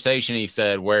conversation he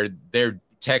said where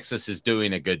Texas is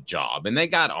doing a good job, and they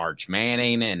got Arch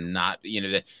Manning, and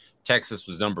Texas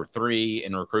was number 3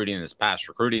 in recruiting in this past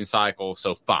recruiting cycle.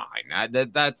 So fine.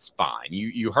 That's fine.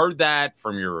 You heard that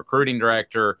from your recruiting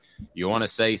director. You want to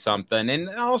say something. And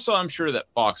also I'm sure that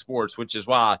Fox Sports, which is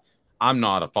why I'm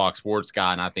not a Fox Sports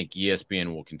guy, and I think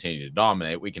ESPN will continue to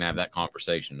dominate. We can have that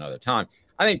conversation another time.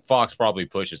 I think Fox probably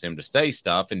pushes him to say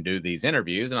stuff and do these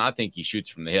interviews, and I think he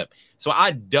shoots from the hip. So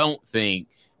I don't think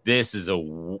this is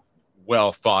a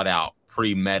well thought out,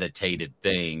 premeditated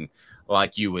thing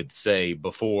like you would say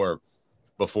before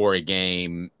a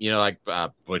game, like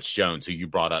Butch Jones, who you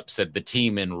brought up, said the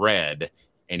team in red,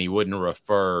 and he wouldn't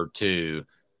refer to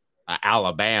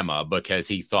Alabama because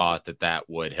he thought that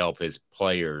would help his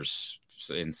players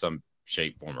in some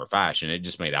shape, form, or fashion. It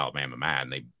just made Alabama mad,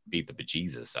 and they beat the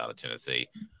bejesus out of Tennessee.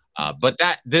 But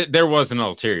there was an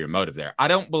ulterior motive there. I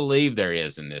don't believe there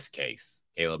is in this case,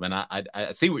 Caleb, and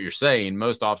I see what you're saying.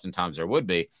 Most oftentimes there would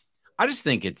be. I just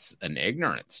think it's an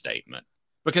ignorant statement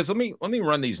because let me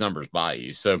run these numbers by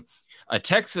you. So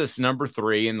Texas number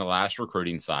 3 in the last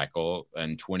recruiting cycle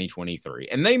in 2023,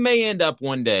 and they may end up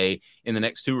one day in the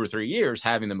next 2 or 3 years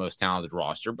having the most talented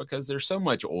roster because there's so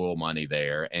much oil money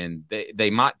there, and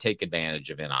they might take advantage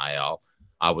of NIL.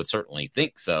 I would certainly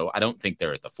think so. I don't think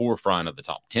they're at the forefront of the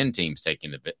top 10 teams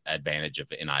taking advantage of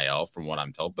NIL from what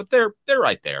I'm told, but they're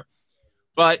right there.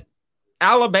 But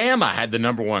Alabama had the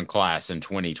number 1 class in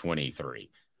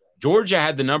 2023. Georgia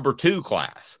had the number 2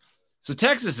 class. So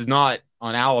Texas is not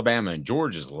on Alabama and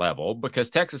Georgia's level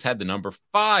because Texas had the number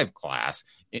 5 class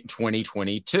in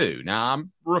 2022. Now,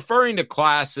 I'm referring to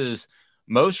classes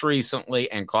most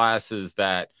recently and classes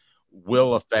that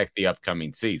will affect the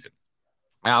upcoming season.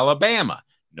 Alabama,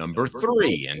 number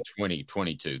 3 in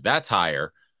 2022. That's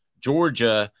higher.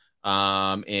 Georgia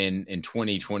in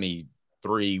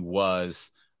 2023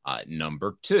 was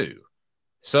number 2.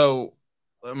 So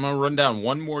I'm going to run down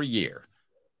one more year.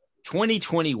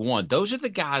 2021, those are the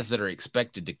guys that are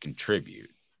expected to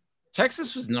contribute.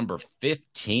 Texas was number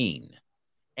 15.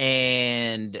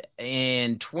 And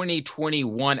in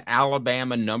 2021,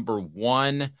 Alabama number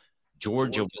 1,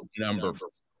 Georgia was number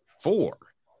 4.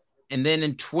 And then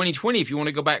in 2020, if you want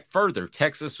to go back further,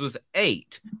 Texas was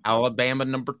 8, Alabama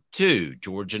number 2,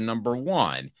 Georgia number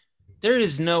 1. There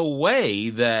is no way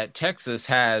that Texas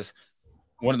has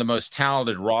one of the most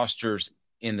talented rosters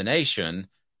in the nation.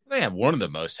 They have one of the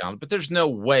most talented, but there's no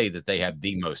way that they have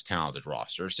the most talented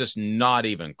roster. It's just not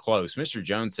even close. Mr.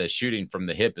 Jones says shooting from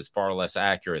the hip is far less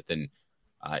accurate than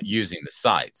using the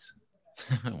sights.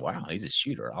 Wow, he's a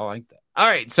shooter. I like that. All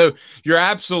right, so you're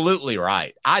absolutely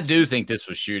right. I do think this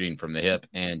was shooting from the hip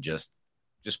and just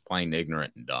plain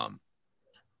ignorant and dumb.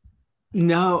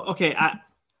 No, okay.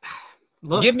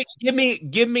 Look. Give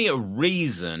me a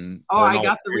reason. Oh, I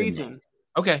got the reason.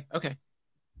 Okay.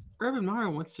 Urban Meyer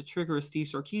wants to trigger a Steve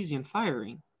Sarkisian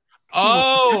firing.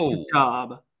 Oh,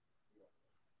 job.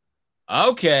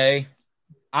 Okay,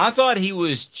 I thought he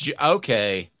was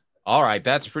okay. All right,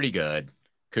 that's pretty good.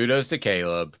 Kudos to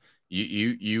Caleb.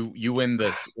 You win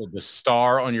the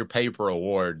star on your paper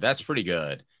award. That's pretty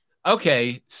good.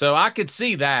 Okay, so I could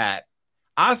see that.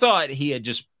 I thought he had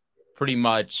just pretty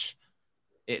much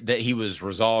that he was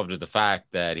resolved to the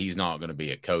fact that he's not going to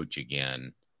be a coach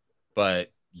again.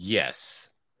 But yes.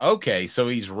 Okay, so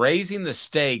he's raising the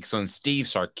stakes on Steve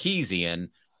Sarkisian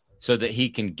so that he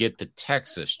can get the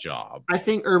Texas job. I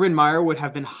think Urban Meyer would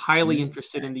have been highly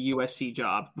interested in the USC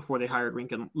job before they hired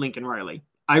Lincoln Riley.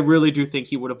 I really do think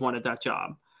he would have wanted that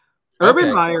job.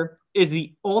 Urban Meyer is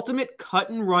the ultimate cut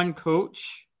and run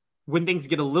coach when things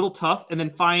get a little tough, and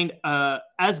then find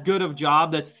as good of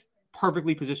job that's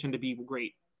perfectly positioned to be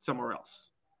great somewhere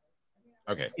else.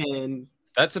 Okay, and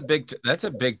that's a big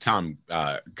time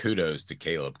kudos to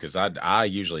Caleb, because I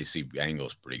usually see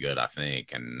angles pretty good, I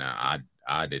think, and I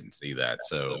didn't see that,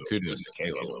 so kudos to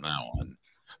Caleb on that one.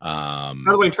 By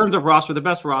the way, in terms of roster, the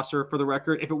best roster for the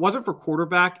record, if it wasn't for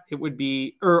quarterback, it would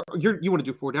be. Or you want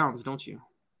to do 4 downs, don't you?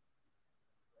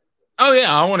 Oh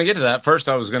yeah, I want to get to that. First,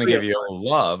 I was going to give you a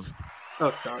love.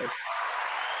 Oh, sorry.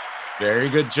 Very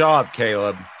good job,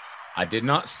 Caleb. I did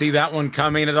not see that one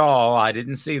coming at all. I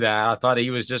didn't see that. I thought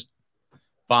he was just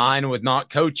fine with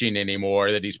not coaching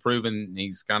anymore, that he's proven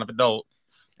he's kind of adult,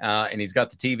 and he's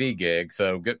got the TV gig.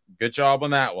 So good job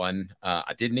on that one.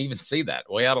 I didn't even see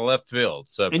that, way out of left field.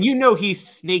 So, and he's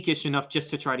snakish enough just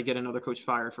to try to get another coach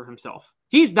fired for himself.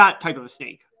 He's that type of a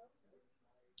snake.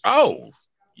 Oh,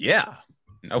 yeah.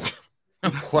 No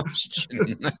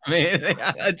question.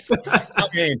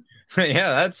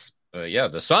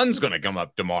 The sun's going to come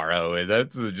up tomorrow.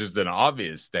 That's just an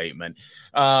obvious statement.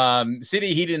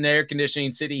 City Heat and Air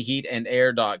Conditioning,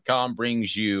 cityheatandair.com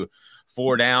brings you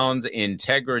 4 downs.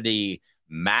 Integrity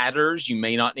matters. You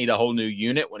may not need a whole new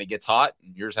unit when it gets hot.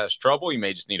 Yours has trouble. You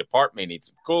may just need a part, may need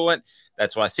some coolant.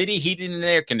 That's why City Heating and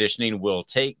Air Conditioning will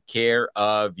take care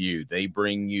of you. They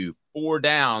bring you 4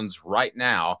 downs right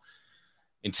now.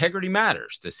 Integrity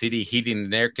matters to City Heating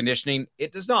and Air Conditioning.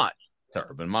 It does not to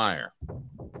Urban Meyer.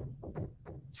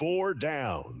 4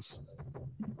 downs.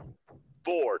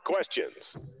 4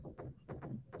 questions.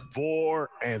 4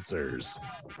 answers.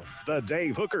 The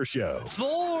Dave Hooker Show.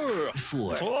 4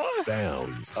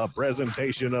 downs. A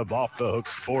presentation of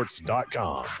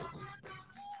offthehooksports.com.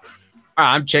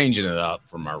 I'm changing it up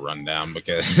for my rundown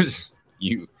because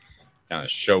you kind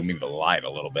of showed me the light a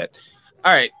little bit.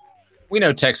 All right. We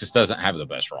know Texas doesn't have the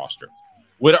best roster.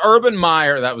 Would Urban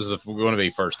Meyer, that was going to be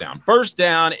first down. First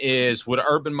down is, would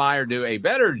Urban Meyer do a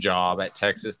better job at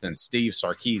Texas than Steve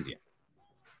Sarkisian?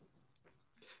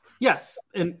 Yes,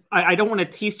 and I don't want to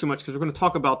tease too much because we're going to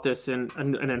talk about this in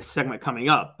a segment coming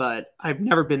up, but I've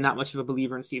never been that much of a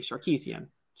believer in Steve Sarkisian.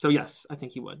 So, yes, I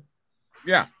think he would.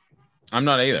 Yeah, I'm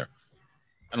not either.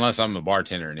 Unless I'm a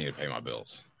bartender and need to pay my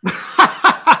bills.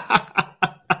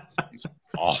 It's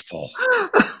awful.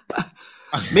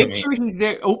 Make sure he's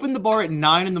there. Open the bar at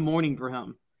 9 a.m. for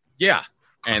him. Yeah,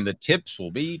 and the tips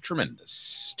will be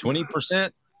tremendous.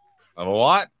 20% of a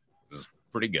lot is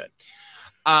pretty good.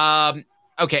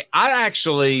 Okay, I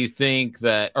actually think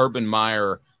that Urban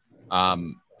Meyer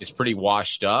is pretty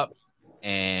washed up,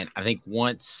 and I think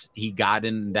once he got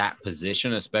in that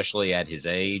position, especially at his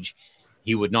age,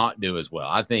 he would not do as well.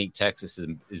 I think Texas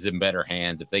is in better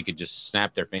hands. If they could just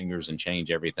snap their fingers and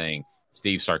change everything,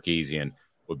 Steve Sarkisian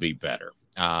would be better.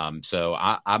 So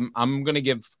I'm going to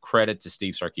give credit to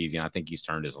Steve Sarkisian. I think he's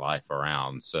turned his life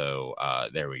around. So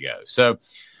there we go. So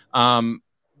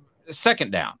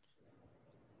second down.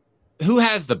 Who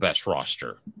has the best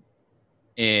roster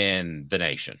in the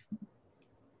nation?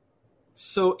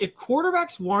 So if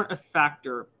quarterbacks weren't a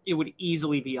factor, it would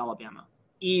easily be Alabama.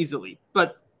 Easily.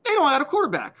 But they don't have a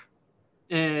quarterback.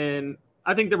 And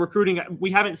I think the recruiting,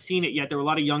 we haven't seen it yet. There were a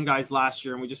lot of young guys last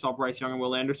year, and we just saw Bryce Young and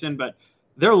Will Anderson, but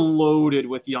they're loaded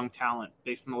with young talent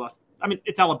based on the last. I mean,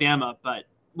 it's Alabama, but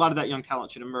lot of that young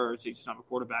talent should emerge. They just don't have a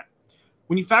quarterback.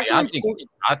 When you factor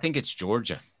I think it's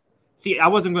Georgia. See, I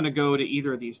wasn't going to go to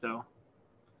either of these, though.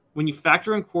 When you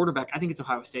factor in quarterback, I think it's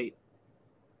Ohio State.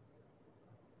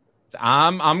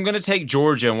 I'm going to take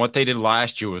Georgia and what they did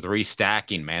last year with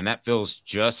restacking, man. That feels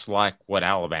just like what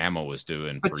Alabama was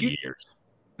doing for years.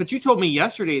 But you told me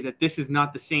yesterday that this is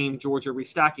not the same Georgia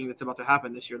restacking that's about to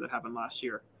happen this year that happened last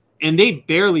year. And they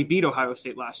barely beat Ohio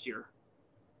State last year.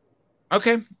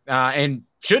 Okay. And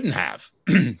shouldn't have.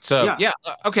 So, yeah.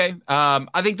 Okay.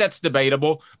 I think that's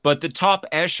debatable. But the top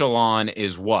echelon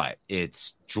is what?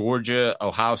 It's Georgia,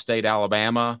 Ohio State,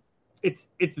 Alabama. It's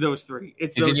those three.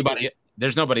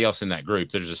 There's nobody else in that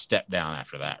group. There's a step down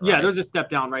after that, right? Yeah, there's a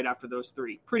step down right after those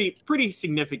three. Pretty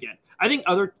significant. I think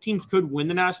other teams could win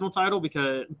the national title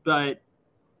but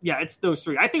it's those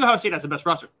three. I think Ohio State has the best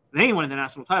roster. They ain't winning the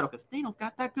national title because they don't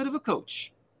got that good of a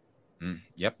coach.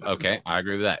 Yep. Okay. I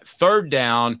agree with that. Third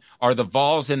down are the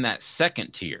Vols in that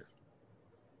second tier,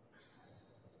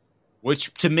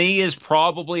 which to me is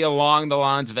probably along the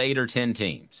lines of 8 or 10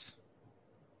 teams.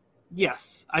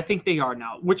 Yes, I think they are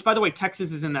now, which, by the way,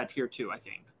 Texas is in that tier too, I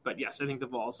think. But yes, I think the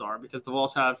Vols are because the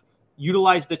Vols have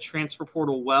utilized the transfer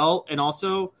portal well. And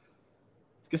also,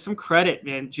 let's give some credit,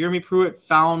 man. Jeremy Pruitt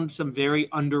found some very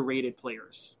underrated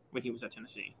players when he was at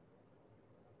Tennessee.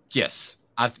 Yes,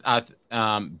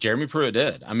 Jeremy Pruitt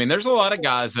did. I mean, there's a lot of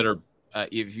guys that are,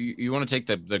 if you want to take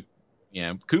the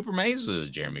Cooper Mays was a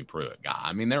Jeremy Pruitt guy.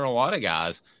 I mean, there are a lot of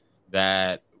guys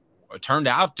that turned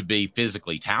out to be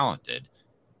physically talented.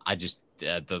 I just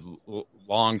the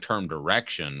long-term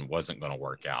direction wasn't going to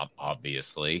work out,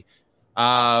 obviously.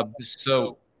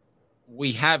 So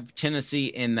we have Tennessee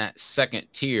in that second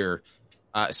tier.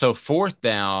 So fourth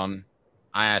down,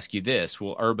 I ask you this: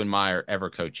 will Urban Meyer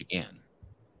ever coach again?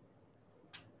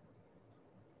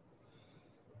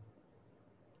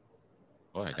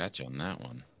 Boy, I got you on that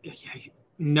one.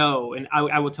 No, and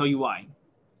I will tell you why.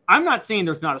 I'm not saying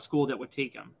there's not a school that would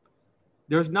take him.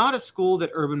 There's not a school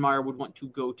that Urban Meyer would want to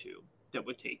go to that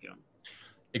would take him.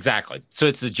 Exactly. So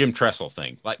it's the Jim Tressel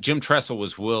thing. Like Jim Tressel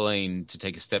was willing to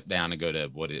take a step down and go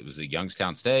to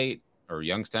Youngstown State or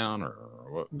Youngstown or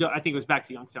what? No, I think it was back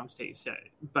to Youngstown State.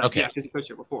 But okay. Yeah, because he coached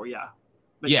there before. Yeah.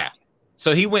 But yeah.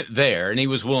 So he went there and he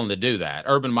was willing to do that.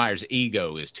 Urban Meyer's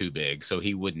ego is too big, so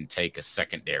he wouldn't take a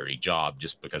secondary job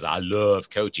just because I love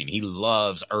coaching. He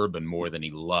loves Urban more than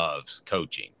he loves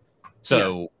coaching.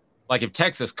 So like if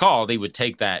Texas called, he would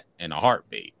take that in a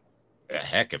heartbeat.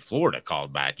 Heck, if Florida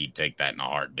called back, he'd take that in a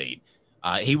heartbeat.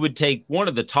 He would take one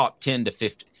of the top 10 to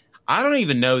 15. I don't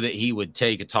even know that he would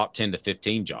take a top 10 to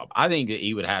 15 job. I think that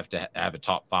he would have to have a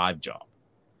top 5 job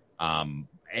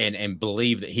and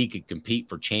believe that he could compete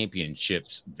for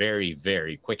championships very,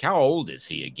 very quick. How old is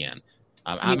he again?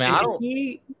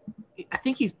 I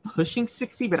think he's pushing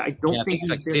 60, but I don't think he's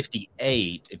like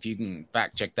 58. If you can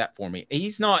fact check that for me.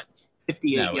 He's not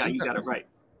 58. No, yeah, you got it right.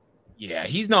 Yeah,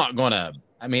 he's not going to.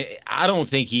 I mean, I don't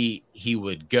think he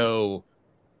would go.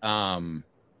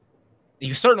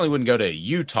 He certainly wouldn't go to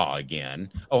Utah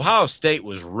again. Ohio State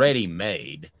was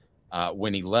ready-made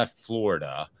when he left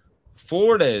Florida.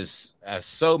 Florida has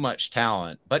so much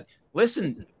talent. But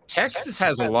listen, Texas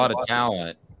has a lot of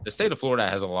talent. The state of Florida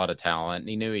has a lot of talent, and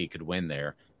he knew he could win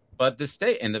there. But the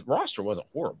state and the roster wasn't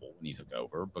horrible when he took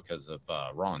over because of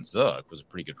Ron Zook was a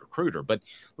pretty good recruiter. But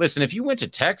listen, if you went to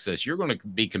Texas, you're going to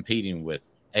be competing with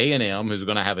A&M, who's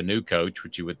going to have a new coach,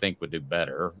 which you would think would do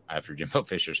better after Jimbo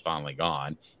Fisher's finally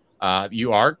gone.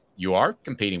 You are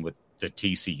competing with the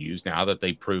TCUs now that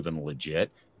they've proven legit.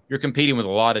 You're competing with a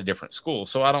lot of different schools.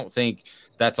 So I don't think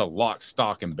that's a lock,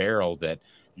 stock, and barrel that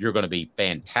you're going to be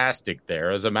fantastic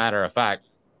there. As a matter of fact,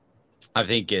 I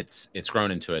think it's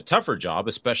grown into a tougher job,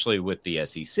 especially with the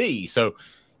SEC. So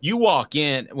you walk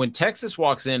in, when Texas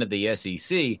walks into the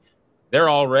SEC, they're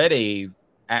already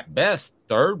at best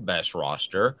third best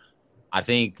roster. I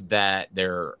think that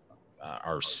there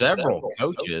are several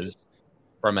coaches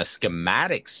from a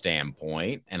schematic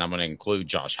standpoint, and I'm going to include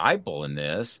Josh Heupel in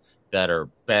this, that are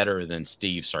better than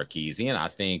Steve Sarkisian. I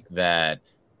think that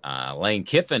Lane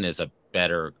Kiffin is a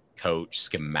better coach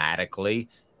schematically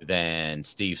than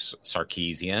Steve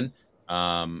Sarkisian.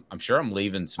 I'm sure I'm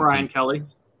leaving some. Brian Kelly.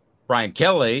 Brian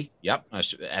Kelly, yep,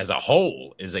 as a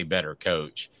whole is a better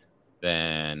coach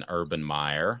than Urban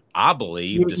Meyer. I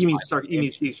believe. You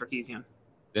mean Steve Sarkisian?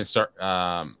 Then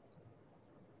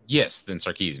than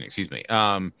Sarkisian, excuse me.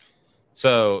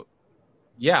 So,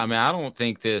 yeah, I mean, I don't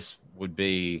think this would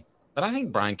be, but I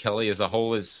think Brian Kelly as a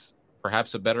whole is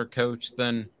perhaps a better coach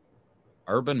than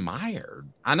Urban Meyer.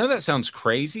 I know that sounds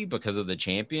crazy because of the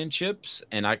championships,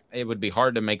 and it would be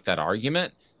hard to make that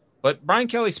argument. But Brian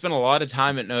Kelly spent a lot of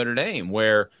time at Notre Dame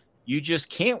where you just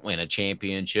can't win a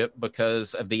championship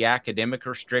because of the academic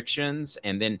restrictions,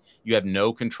 and then you have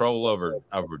no control over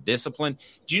discipline.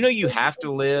 Do you know you have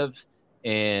to live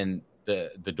in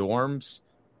the dorms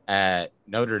at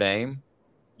Notre Dame?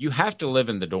 You have to live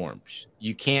in the dorms.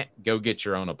 You can't go get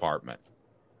your own apartment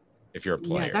if you're a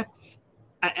player. Yeah, that's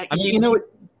I mean, you know,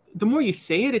 the more you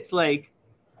say it, it's like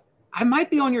I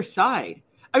might be on your side.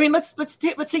 I mean, let's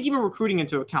take even recruiting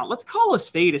into account. Let's call a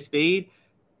spade a spade.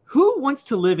 Who wants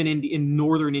to live in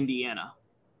northern Indiana?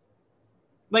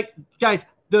 Like, guys,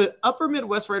 the upper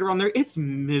Midwest right around there, it's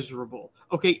miserable.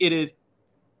 Okay, it is.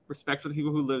 Respect for the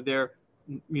people who live there.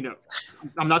 You know,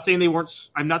 I'm not saying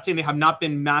they have not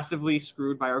been massively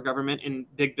screwed by our government and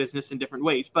big business in different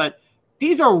ways, but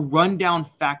these are rundown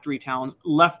factory towns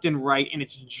left and right, and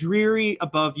it's dreary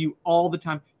above you all the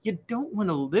time. You don't want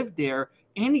to live there,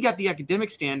 and you got the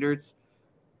academic standards.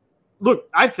 Look,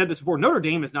 I've said this before. Notre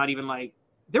Dame is not even like,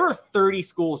 there are 30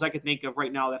 schools I could think of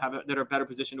right now that are better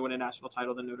positioned to win a national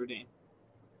title than Notre Dame.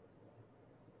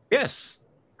 Yes.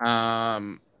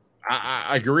 I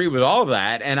agree with all of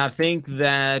that. And I think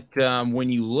that when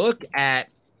you look at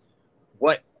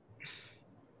what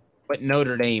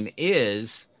Notre Dame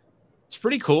is, it's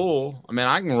pretty cool. I mean,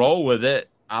 I can roll with it.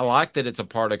 I like that it's a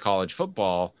part of college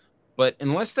football, but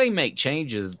unless they make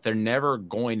changes that they're never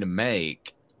going to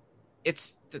make,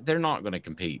 they're not going to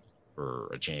compete for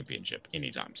a championship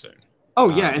anytime soon. Oh,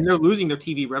 yeah, and they're losing their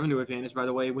TV revenue advantage, by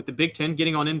the way, with the Big Ten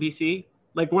getting on NBC.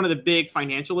 Like, one of the big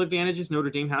financial advantages Notre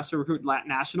Dame has to recruit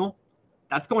national,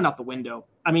 that's going out the window.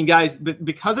 I mean, guys,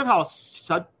 because of how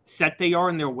set they are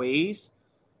in their ways,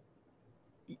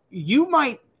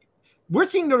 we're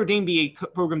seeing Notre Dame be a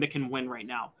program that can win right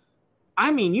now.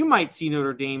 I mean, you might see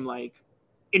Notre Dame, like,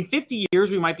 in 50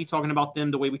 years, we might be talking about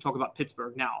them the way we talk about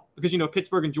Pittsburgh now. Because, you know,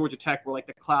 Pittsburgh and Georgia Tech were like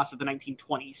the class of the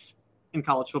 1920s in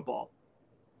college football.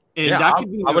 And yeah, that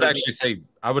I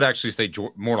would actually say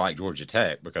more like Georgia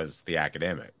Tech because the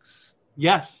academics.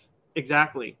 Yes,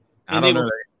 exactly. And I don't know.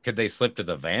 Could they slip to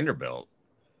the Vanderbilt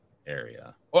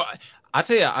area? Well, I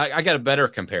tell you, I got a better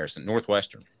comparison.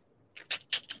 Northwestern.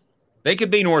 They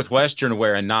could be Northwestern,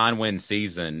 where a 9-win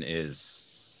season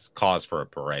is cause for a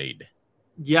parade.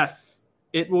 Yes.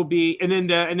 It will be, and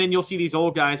then you'll see these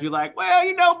old guys be like, well,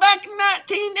 you know, back in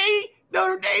 1980,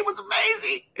 Notre Dame was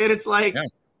amazing, and it's like,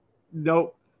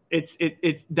 nope,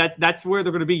 that's where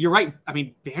they're going to be. You're right. I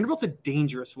mean, Vanderbilt's a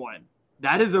dangerous one.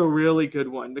 That is a really good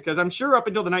one because I'm sure up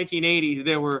until the 1980s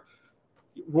there were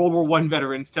World War I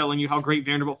veterans telling you how great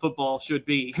Vanderbilt football should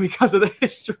be because of the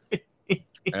history.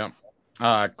 Yeah.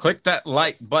 Click that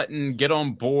like button, get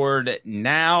on board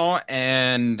now,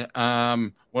 and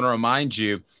want to remind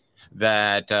you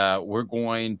that we're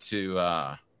going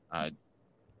to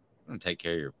take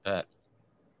care of your pet.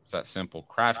 It's that simple.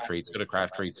 Craft Treats. Go to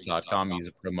crafttreats.com. Use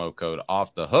the promo code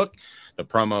Off the Hook. The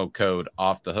promo code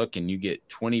Off the Hook, and you get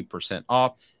 20%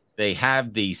 off. They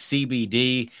have the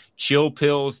CBD chill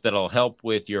pills that'll help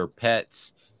with your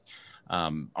pet's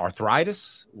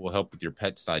arthritis. Will help with your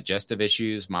pet's digestive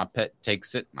issues. My pet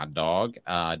takes it. My dog,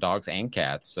 dogs and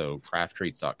cats. So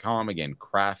crafttreats.com. Again,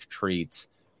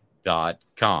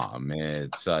 crafttreats.com.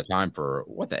 It's time for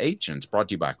What the H, and it's brought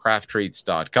to you by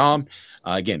crafttreats.com.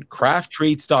 Again,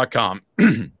 crafttreats.com,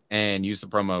 and use the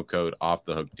promo code Off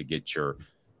the Hook to get your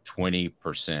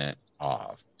 20%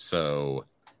 off. So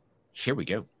here we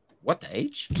go. What the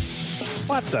H?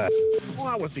 What the?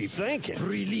 What was he thinking?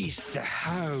 Release the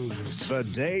hounds. The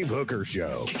Dave Hooker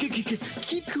Show.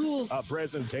 Keep cool. A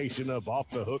presentation of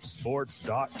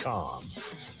OffTheHookSports.com.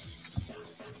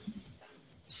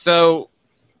 So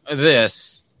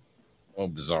this,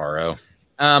 bizarro.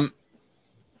 And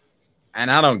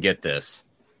I don't get this.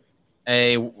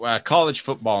 A college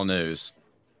football news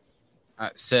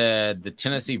said the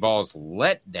Tennessee Vols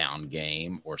letdown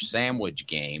game or sandwich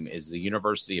game is the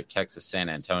University of Texas San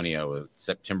Antonio,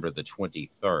 September the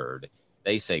 23rd.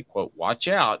 They say, quote, watch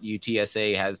out,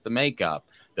 UTSA has the makeup,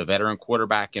 the veteran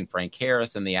quarterback in Frank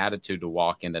Harris, and the attitude to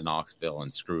walk into Knoxville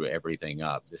and screw everything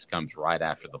up. This comes right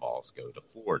after the Vols go to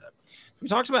Florida. We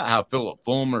talked about how Philip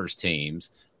Fulmer's teams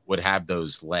would have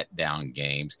those letdown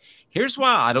games. Here's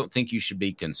why I don't think you should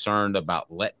be concerned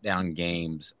about letdown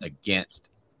games against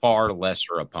far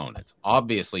lesser opponents.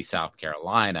 Obviously, South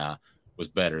Carolina was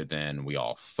better than we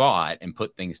all thought and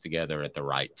put things together at the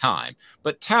right time.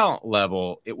 But talent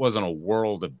level, it wasn't a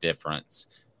world of difference.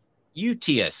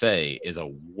 UTSA is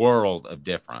a world of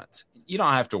difference. You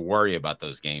don't have to worry about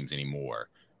those games anymore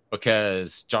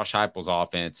because Josh Heupel's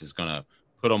offense is going to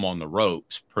put them on the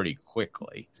ropes pretty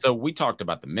quickly. So we talked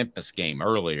about the Memphis game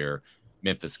earlier,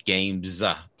 Memphis games,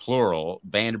 plural,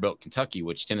 Vanderbilt, Kentucky,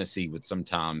 which Tennessee would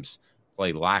sometimes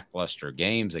play lackluster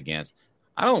games against.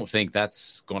 I don't think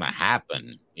that's going to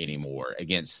happen anymore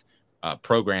against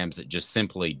programs that just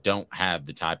simply don't have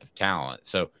the type of talent.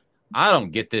 So I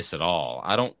don't get this at all.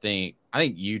 I think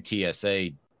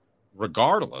UTSA,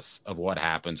 regardless of what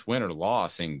happens, win or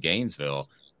loss in Gainesville,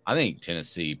 I think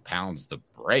Tennessee pounds the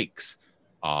brakes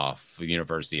off the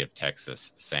University of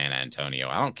Texas San Antonio.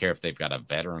 I don't care if they've got a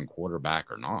veteran quarterback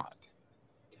or not.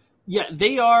 Yeah,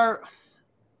 they are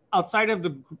outside of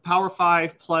the Power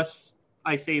 5 plus,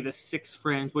 I say, the 6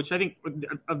 fringe, which I think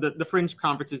of the fringe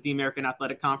conference is the American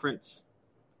Athletic Conference.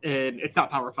 And it's not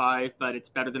Power 5, but it's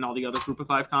better than all the other Group of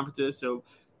 5 conferences. So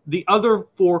the other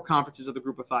 4 conferences of the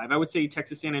Group of 5, I would say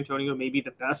Texas San Antonio may be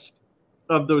the best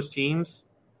of those teams.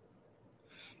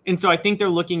 And so I think they're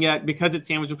looking at, because it's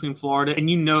sandwiched between Florida, and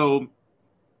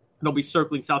they'll be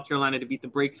circling South Carolina to beat the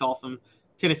brakes off them.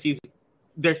 Tennessee's,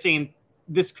 they're saying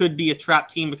this could be a trap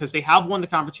team because they have won the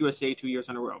Conference USA 2 years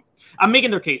in a row. I'm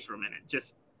making their case for a minute,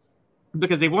 just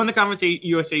because they've won the Conference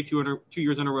USA 2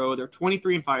 years in a row. They're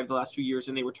 23-5 the last 2 years,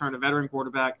 and they returned a veteran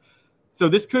quarterback. So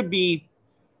this is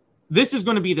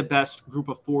going to be the best Group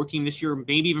of 4 team this year,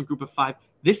 maybe even Group of 5.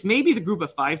 This may be the Group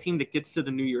of 5 team that gets to the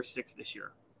New Year's 6 this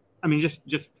year. I mean, just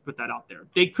to put that out there.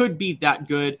 They could be that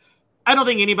good. I don't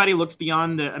think anybody looks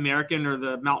beyond the American or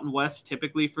the Mountain West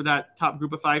typically for that top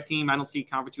Group of 5 team. I don't see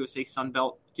Conference USA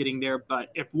Sunbelt getting there. But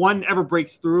if one ever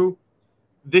breaks through,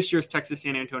 this year's Texas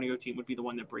San Antonio team would be the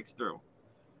one that breaks through.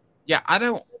 Yeah, I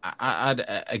don't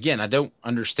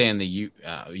understand the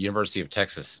University of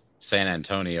Texas San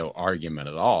Antonio argument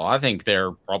at all. I think there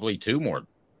are probably 2 more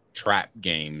trap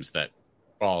games that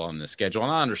fall on the schedule.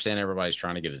 And I understand everybody's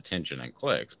trying to get attention and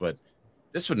clicks, but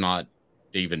this would not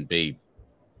even be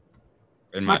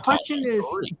in my question is,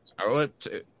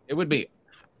 it would be,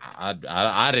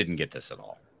 I didn't get this at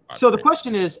all. So the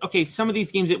question is, okay, some of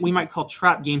these games that we might call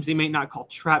trap games, they may not call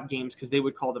trap games because they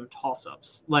would call them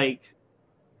toss-ups. Like,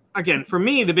 again, for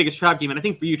me, the biggest trap game, and I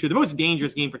think for you too, the most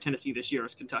dangerous game for Tennessee this year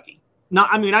is Kentucky.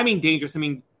 I mean dangerous. I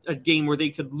mean a game where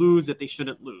they could lose that they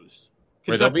shouldn't lose.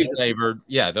 Where they'll be favored.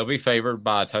 Yeah, they'll be favored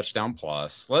by a touchdown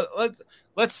plus.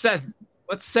 Let's set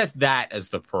that as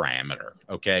the parameter.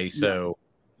 Okay, so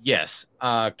yes,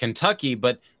 Kentucky,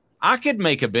 but I could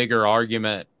make a bigger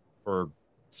argument for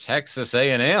Texas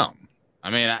A&M. I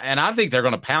mean, and I think they're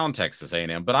going to pound Texas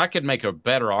A&M, but I could make a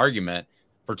better argument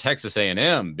for Texas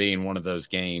A&M being one of those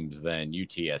games than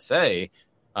UTSA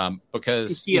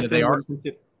because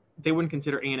they wouldn't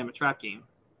consider A&M a trap game.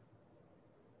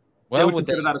 Well, they would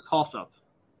consider that a toss-up.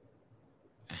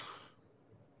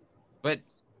 But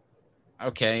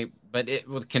okay, but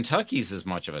Kentucky's as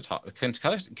much of a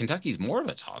Kentucky's more of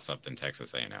a toss-up than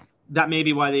Texas A&M. That may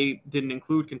be why they didn't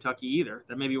include Kentucky either.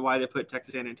 That may be why they put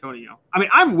Texas San Antonio. I mean,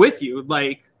 I'm with you.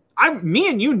 Like, me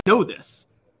and you know this,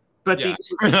 but yeah,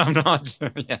 I'm not.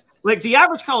 Yeah. Like the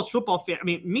average college football fan. I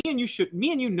mean, me and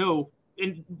you know,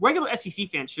 and regular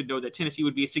SEC fans should know that Tennessee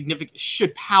would be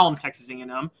should pound Texas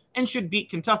A&M and should beat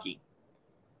Kentucky.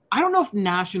 I don't know if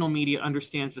national media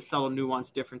understands the subtle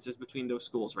nuanced differences between those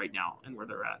schools right now and where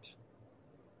they're at.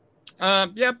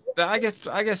 Yeah, I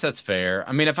guess that's fair.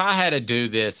 I mean, if I had to do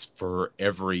this for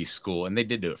every school, and they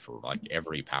did do it for like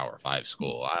every Power 5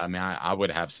 school, I mean, I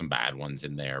would have some bad ones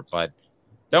in there, but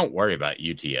don't worry about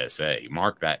UTSA.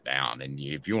 Mark that down. And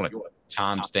if you want to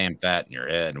timestamp that in your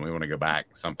head and we want to go back,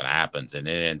 something happens and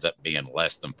it ends up being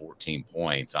less than 14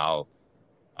 points, I'll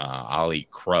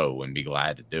eat crow and be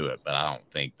glad to do it, but I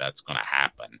don't think that's going to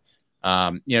happen.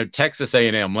 Texas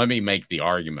A&M, let me make the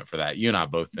argument for that. You and I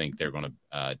both think they're going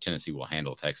to Tennessee will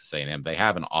handle Texas A&M. They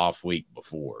have an off week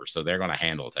before, so they're going to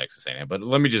handle Texas A&M. But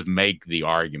let me just make the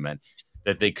argument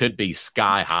that they could be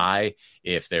sky high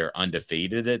if they're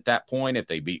undefeated at that point. If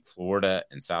they beat Florida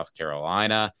and South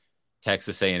Carolina,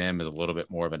 Texas A&M is a little bit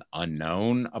more of an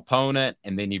unknown opponent,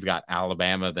 and then you've got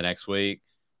Alabama the next week.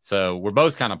 So we're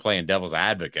both kind of playing devil's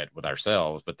advocate with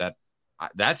ourselves, but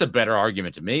that's a better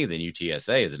argument to me than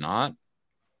UTSA, is it not?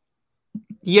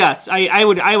 Yes, I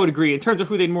would agree in terms of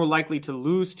who they're more likely to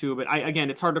lose to. But again,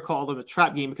 it's hard to call them a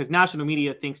trap game because national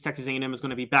media thinks Texas A&M is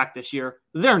going to be back this year.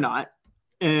 They're not,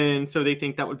 and so they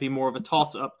think that would be more of a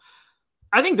toss-up.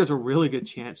 I think there's a really good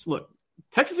chance. Look,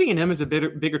 Texas A&M is a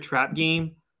bigger trap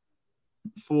game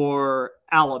for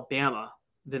Alabama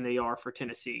than they are for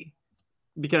Tennessee.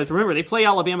 Because remember, they play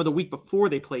Alabama the week before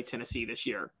they play Tennessee this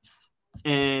year.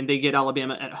 And they get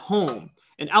Alabama at home.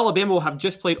 And Alabama will have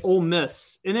just played Ole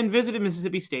Miss and then visited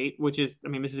Mississippi State, which is, I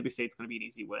mean, Mississippi State's going to be an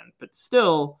easy win. But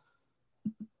still,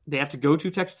 they have to go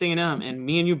to Texas A&M. And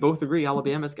me and you both agree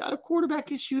Alabama's got a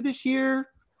quarterback issue this year.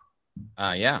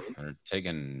 Yeah, they're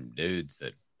taking dudes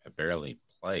that have barely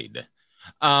played.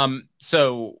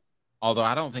 So, although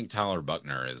I don't think Tyler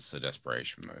Buckner is a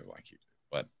desperation move like you do.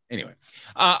 Anyway.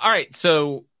 All right.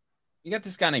 So you got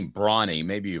this guy named Bronny.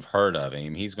 Maybe you've heard of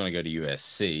him. He's going to go to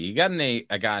USC. You got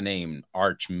a guy named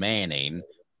Arch Manning.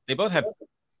 They both have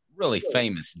really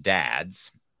famous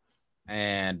dads.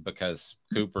 And because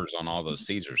Cooper's on all those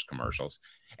Caesars commercials.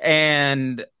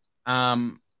 And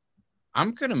I'm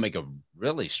going to make a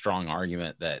really strong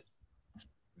argument that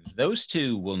those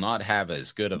two will not have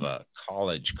as good of a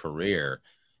college career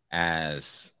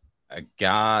as a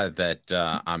guy that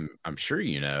I'm sure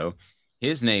you know.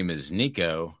 His name is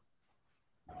Nico.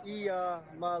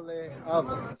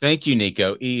 Thank you,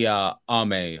 Nico.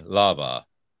 Ame Lava.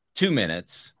 2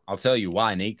 minutes. I'll tell you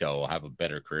why Nico will have a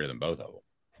better career than both of them.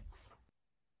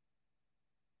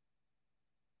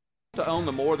 To own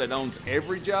the more that owns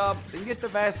every job, then get to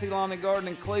Vassy Lawn and Garden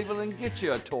in Cleveland and get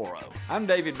you a Toro. I'm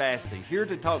David Vassy, here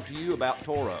to talk to you about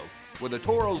Toro. With a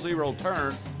Toro Zero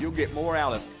Turn, you'll get more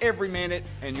out of every minute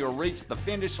and you'll reach the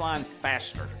finish line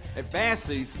faster. At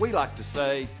Vassy's, we like to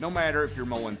say, no matter if you're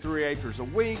mowing 3 acres a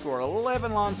week or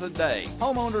 11 lawns a day,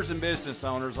 homeowners and business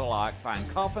owners alike find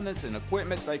confidence in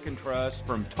equipment they can trust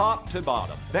from top to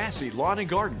bottom. Vassy Lawn and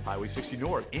Garden, Highway 60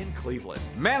 North in Cleveland.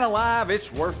 Man alive,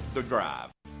 it's worth the drive.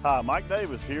 Hi, Mike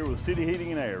Davis here with City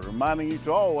Heating and Air, reminding you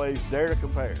to always dare to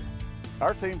compare.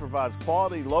 Our team provides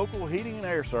quality local heating and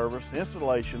air service,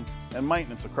 installation, and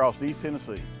maintenance across East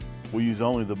Tennessee. We use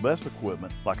only the best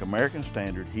equipment like American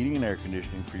Standard heating and air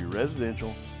conditioning for your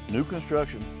residential, new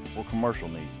construction, or commercial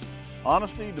needs.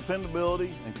 Honesty,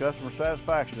 dependability, and customer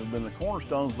satisfaction have been the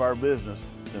cornerstones of our business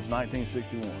since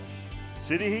 1961.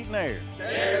 City Heat and Air.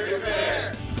 Dare to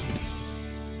compare.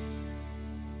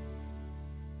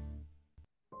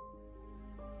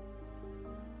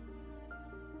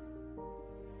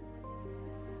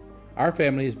 Our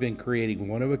family has been creating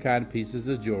one-of-a-kind pieces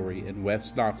of jewelry in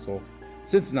West Knoxville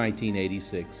since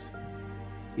 1986.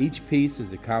 Each piece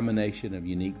is a combination of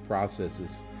unique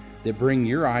processes that bring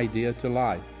your idea to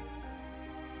life.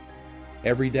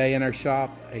 Every day in our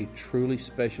shop, a truly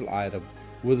special item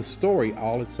with a story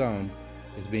all its own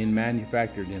is being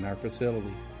manufactured in our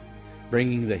facility,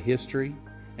 bringing the history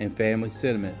and family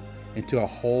sentiment into a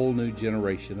whole new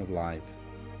generation of life.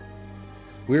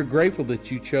 We're grateful that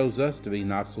you chose us to be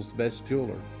Knoxville's best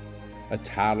jeweler, a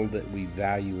title that we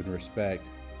value and respect.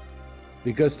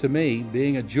 Because to me,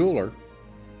 being a jeweler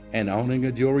and owning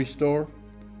a jewelry store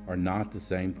are not the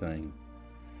same thing.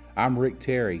 I'm Rick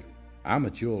Terry. I'm a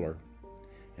jeweler,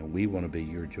 and we want to be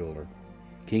your jeweler.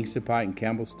 Kingston Pike and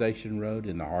Campbell Station Road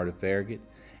in the heart of Farragut,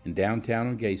 and downtown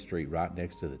on Gay Street right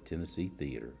next to the Tennessee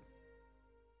Theater.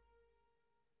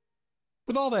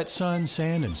 With all that sun,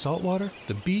 sand, and salt water,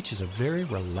 the beach is a very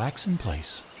relaxing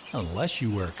place. Unless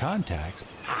you wear contacts.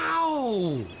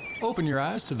 Ow! Open your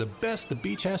eyes to the best the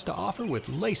beach has to offer with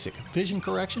LASIK vision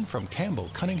correction from Campbell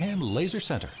Cunningham Laser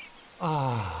Center.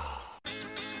 Ah.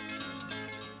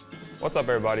 What's up,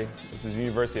 everybody? This is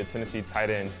University of Tennessee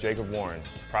tight end Jacob Warren,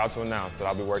 proud to announce that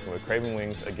I'll be working with Craven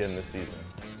Wings again this season.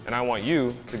 And I want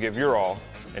you to give your all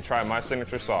and try my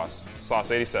signature sauce,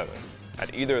 Sauce 87,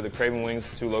 at either of the Craven Wings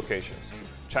 2 locations,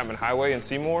 Chapman Highway in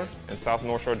Seymour and South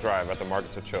North Shore Drive at the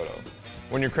Markets of Choto.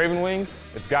 When you're craving wings,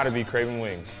 it's got to be Craven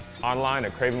Wings. Online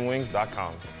at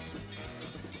cravenwings.com.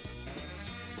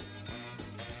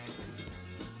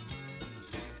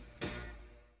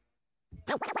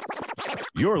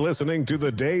 You're listening to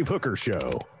The Dave Hooker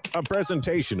Show, a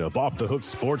presentation of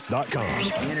OffTheHookSports.com.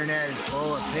 The internet is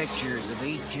full of pictures of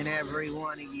each and every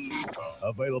one of you.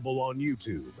 Available on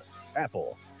YouTube,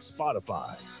 Apple,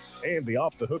 Spotify, and the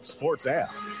Off the Hook Sports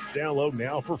app. Download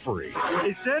now for free.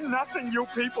 Is there nothing you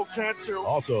people can't do?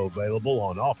 Also available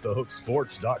on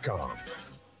OffTheHookSports.com.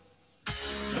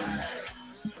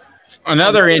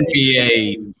 Another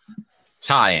NBA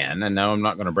tie-in, and no, I'm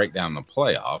not going to break down the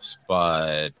playoffs,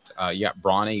 but you got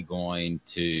Bronny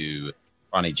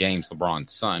James,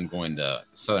 LeBron's son, going to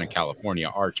Southern California.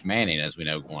 Arch Manning, as we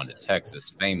know, going to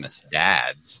Texas. Famous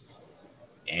dads.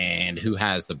 And who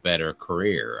has the better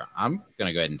career? I'm going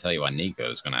to go ahead and tell you why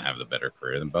Nico's going to have the better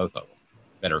career than both of them.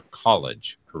 Better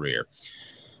college career.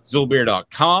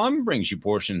 Zulbeer.com brings you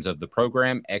portions of the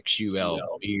program,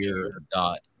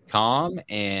 xulbeer.com.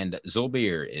 And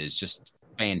Zulbeer is just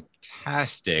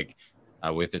fantastic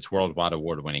with its worldwide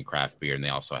award-winning craft beer. And they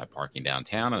also have parking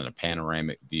downtown and a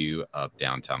panoramic view of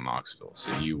downtown Knoxville.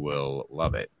 So you will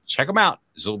love it. Check them out,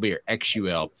 Zulbeer,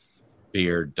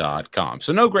 xulbeer.com.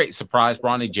 So no great surprise.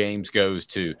 Bronny James goes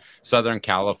to Southern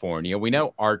California. We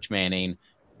know Arch Manning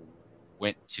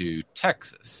went to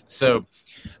Texas. So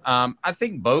I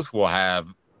think both will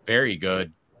have very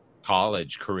good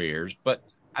college careers, but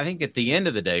I think at the end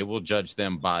of the day, we'll judge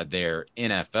them by their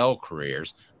NFL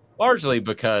careers, largely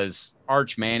because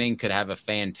Arch Manning could have a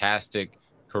fantastic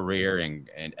career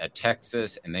at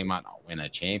Texas, and they might not win a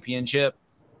championship.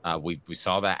 We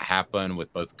saw that happen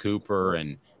with both Cooper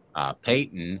and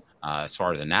Peyton. As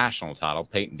far as a national title,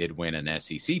 Peyton did win an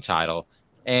SEC title,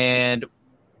 and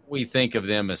we think of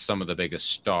them as some of the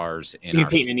biggest stars in our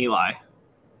Peyton and Eli.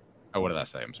 Oh, what did I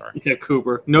say? I'm sorry. You said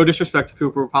Cooper. No disrespect to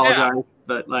Cooper. Apologize,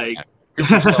 but like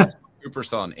Cooper's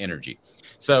selling energy.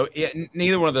 So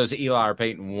neither one of those, Eli or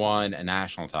Peyton, won a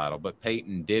national title, but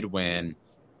Peyton did win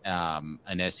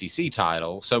an SEC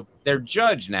title. So they're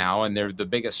judged now, and they're the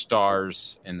biggest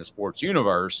stars in the sports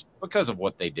universe because of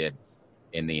what they did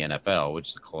in the NFL, which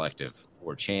is a collective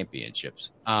 4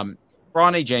 championships.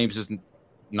 Bronny James is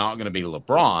not going to be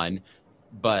LeBron,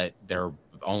 but there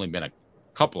have only been a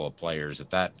couple of players at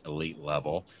that elite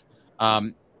level.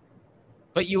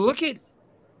 But you look at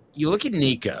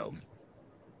Nico,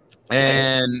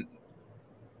 and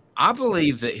I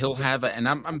believe that he'll have and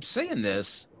I'm saying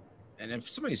this, and if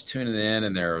somebody's tuning in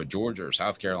and they're a Georgia or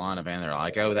South Carolina fan, they're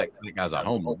like, oh, that guy's a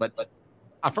homer. But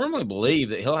I firmly believe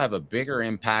that he'll have a bigger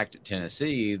impact at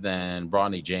Tennessee than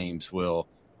Bronny James will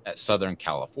at Southern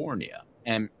California.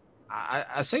 And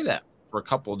I say that for a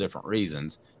couple of different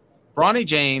reasons. Bronny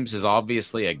James is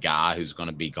obviously a guy who's going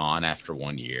to be gone after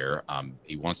 1 year.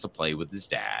 He wants to play with his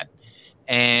dad.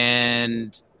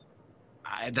 And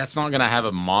that's not going to have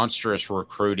a monstrous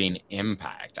recruiting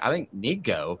impact. I think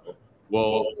Nico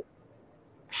will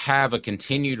have a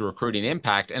continued recruiting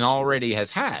impact and already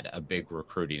has had a big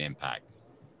recruiting impact.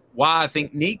 Why I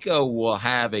think Nico will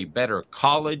have a better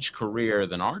college career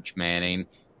than Arch Manning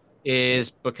is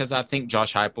because I think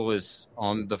Josh Heupel is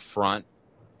on the front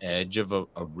edge of a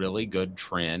really good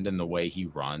trend in the way he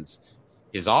runs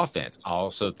his offense. I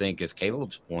also think, as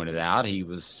Caleb's pointed out, he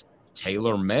was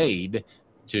tailor-made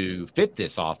to fit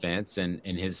this offense and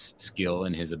his skill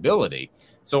and his ability.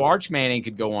 So Arch Manning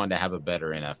could go on to have a better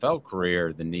NFL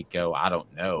career than Nico. I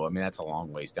don't know. I mean, that's a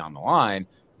long ways down the line,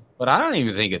 but I don't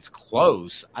even think it's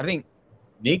close. I think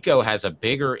Nico has a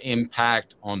bigger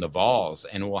impact on the Vols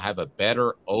and will have a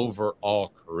better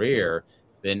overall career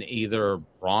than either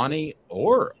Bronny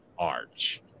or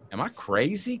Arch. Am I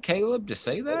crazy, Caleb, to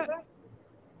say that?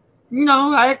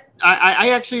 No, I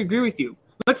actually agree with you.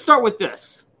 Let's start with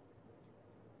this.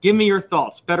 Give me your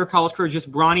thoughts. Better college career,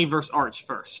 just Bronny versus Arch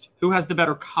first. Who has the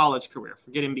better college career?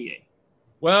 Forget NBA.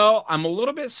 Well, I'm a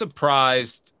little bit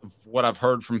surprised of what I've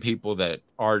heard from people that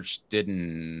Arch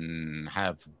didn't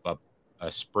have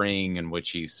a spring in which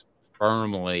he's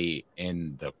firmly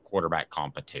in the quarterback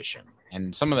competition.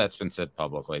 And some of that's been said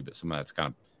publicly, but some of that's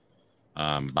kind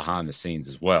of behind the scenes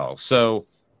as well. So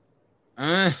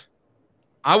I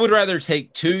would rather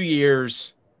take 2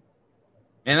 years.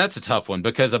 And that's a tough one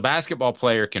because a basketball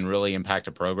player can really impact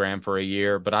a program for a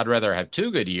year, but I'd rather have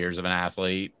 2 good years of an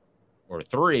athlete or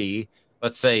 3.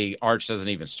 Let's say Arch doesn't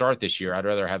even start this year. I'd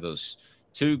rather have those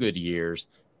 2 good years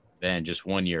than just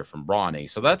 1 year from Bronny.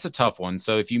 So that's a tough one.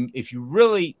 So if you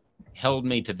really held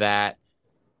me to that,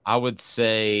 I would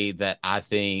say that I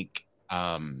think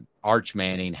Arch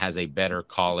Manning has a better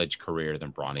college career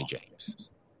than Bronny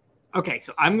James. Okay,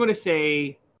 so I'm going to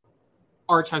say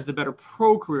Arch has the better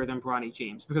pro career than Bronny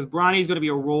James because Bronny is going to be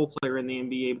a role player in the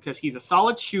NBA because he's a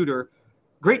solid shooter.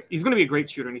 Great, he's going to be a great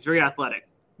shooter, and he's very athletic.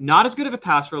 Not as good of a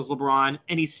passer as LeBron,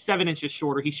 and he's 7 inches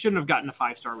shorter. He shouldn't have gotten a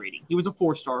 5-star rating. He was a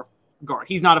 4-star guard.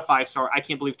 He's not a 5-star. I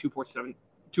can't believe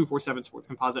 247 Sports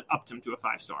Composite upped him to a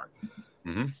 5-star.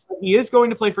 Mm-hmm. He is going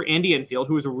to play for Andy Enfield,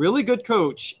 who is a really good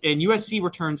coach, and USC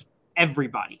returns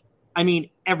everybody. I mean,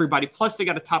 everybody. Plus, they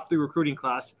got a top 3 recruiting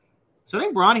class. So I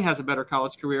think Bronny has a better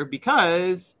college career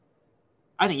because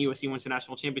I think USC wins the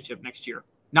national championship next year.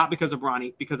 Not because of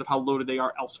Bronny, because of how loaded they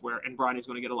are elsewhere, and Bronny's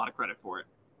going to get a lot of credit for it.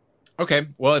 Okay,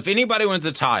 well, if anybody wins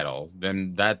a title,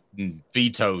 then that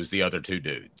vetoes the other 2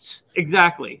 dudes.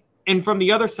 Exactly. And from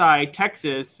the other side,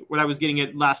 Texas, what I was getting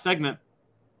at last segment,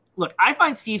 look, I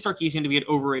find Steve Sarkisian to be an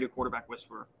overrated quarterback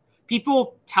whisperer.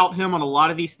 People tout him on a lot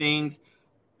of these things.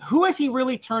 Who has he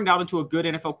really turned out into a good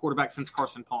NFL quarterback since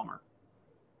Carson Palmer?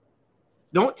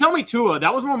 Don't tell me Tua.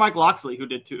 That was more Mike Loxley who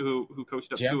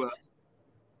coached up Tua.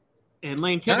 And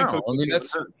Lane Kiffin coached up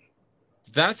Tua.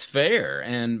 That's fair.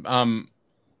 And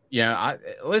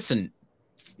listen,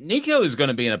 Nico is going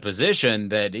to be in a position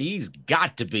that he's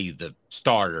got to be the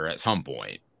starter at some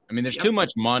point. I mean, there's too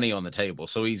much money on the table,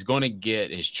 so he's going to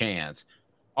get his chance.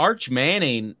 Arch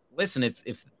Manning, listen,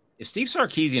 if Steve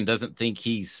Sarkisian doesn't think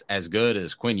he's as good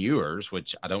as Quinn Ewers,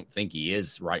 which I don't think he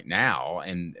is right now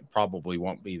and probably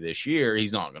won't be this year,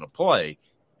 he's not going to play.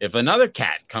 If another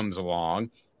cat comes along,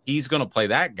 he's going to play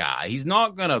that guy. He's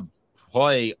not going to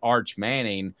play Arch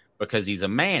Manning because he's a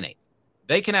Manning.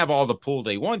 they can have all the pull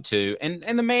they want to, and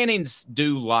the Mannings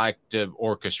do like to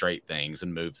orchestrate things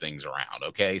and move things around.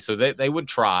 Okay, so they would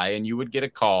try, and you would get a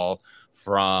call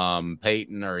from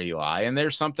Peyton or Eli, and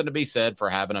there's something to be said for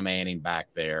having a Manning back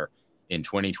there in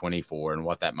 2024 and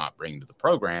what that might bring to the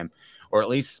program, or at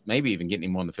least maybe even getting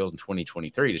him on the field in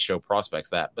 2023 to show prospects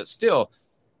that. But still,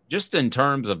 just in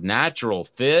terms of natural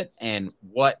fit and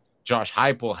what Josh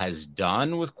Heupel has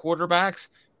done with quarterbacks,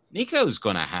 Nico's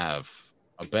going to have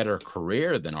a better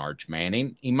career than Arch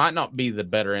Manning. He might not be the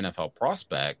better NFL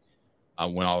prospect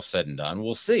when all's said and done.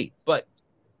 We'll see. But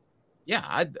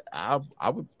yeah, I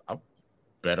would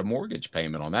bet a mortgage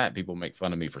payment on that. People make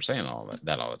fun of me for saying all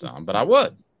that all the time, but I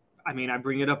would. I mean, I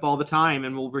bring it up all the time,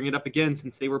 and we'll bring it up again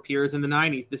since they were peers in the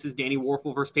 90s. This is Danny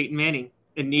Warfel versus Peyton Manning,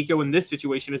 and Nico in this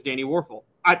situation is Danny Warfel.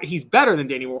 He's better than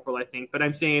Danny Warfel, I think, but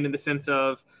I'm saying in the sense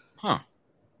of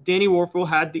Danny Warfel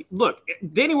had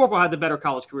Danny Warfel had the better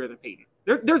college career than Peyton.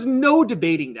 There's no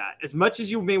debating that. As much as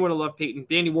you may want to love Peyton,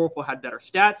 Danny Warfel had better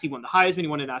stats. He won the Heisman. He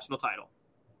won a national title.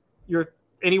 And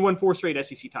he won 4 straight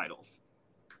SEC titles.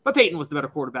 But Peyton was the better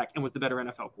quarterback and was the better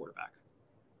NFL quarterback.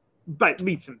 By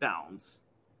leaps and bounds.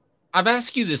 I've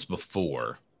asked you this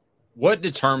before. What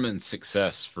determines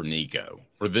success for Nico?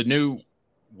 For the new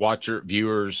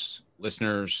viewers,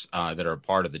 listeners that are a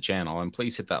part of the channel, and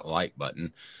please hit that like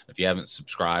button. If you haven't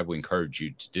subscribed, we encourage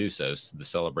you to do so. So the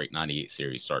Celebrate 98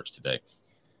 series starts today.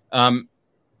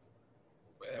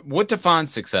 What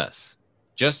defines success?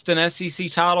 Just an SEC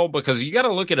title? Because you got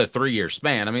to look at a 3-year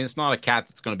span. I mean, it's not a cat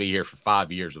that's going to be here for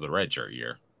 5 years with a redshirt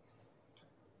year.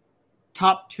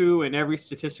 Top 2 in every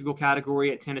statistical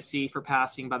category at Tennessee for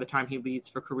passing by the time he leads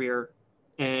for career.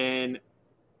 And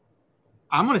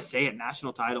I'm going to say a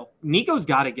national title. Nico's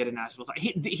got to get a national title.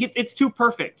 It's too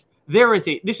perfect.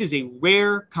 This is a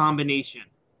rare combination.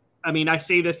 I mean, I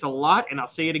say this a lot, and I'll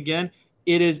say it again.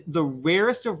 It is the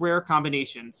rarest of rare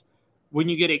combinations when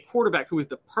you get a quarterback who is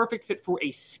the perfect fit for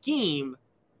a scheme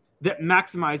that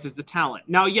maximizes the talent.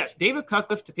 Now, yes, David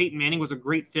Cutcliffe to Peyton Manning was a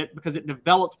great fit because it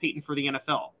developed Peyton for the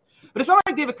NFL. But it's not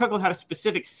like David Cutcliffe had a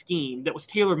specific scheme that was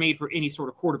tailor-made for any sort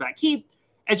of quarterback. He,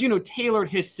 as you know, tailored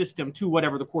his system to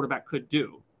whatever the quarterback could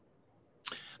do.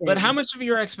 But how much of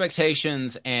your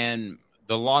expectations and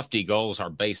the lofty goals are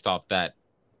based off that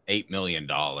 $8 million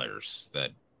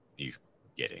that he's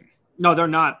getting? No, they're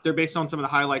not. They're based on some of the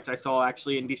highlights I saw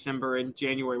actually in December and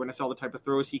January when I saw the type of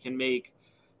throws he can make.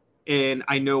 And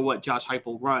I know what Josh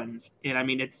Heupel runs. And I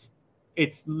mean, it's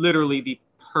literally the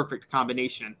perfect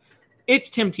combination.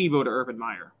 It's Tim Tebow to Urban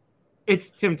Meyer.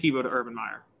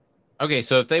 Okay,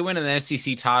 so if they win an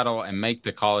SEC title and make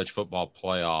the college football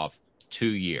playoff 2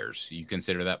 years, you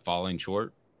consider that falling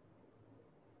short?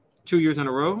 2 years in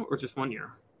a row or just 1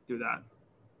 year? Do that.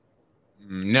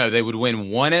 No, they would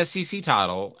win one SEC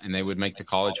title and they would make the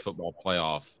college football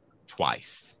playoff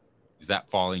twice. Is that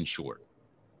falling short?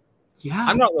 Yeah.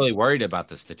 I'm not really worried about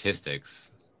the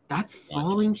statistics. That's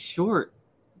falling short.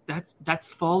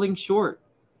 That's falling short.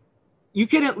 You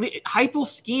can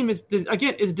Heupel's scheme is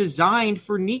designed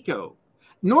for Nico.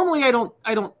 Normally I don't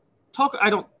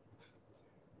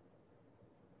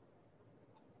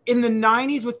in the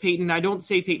 90s with Peyton, I don't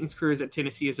say Peyton's career at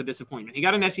Tennessee is a disappointment. He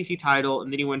got an SEC title,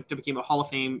 and then he went to become a Hall of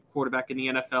Fame quarterback in the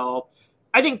NFL.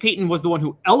 I think Peyton was the one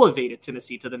who elevated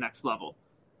Tennessee to the next level.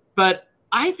 But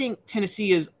I think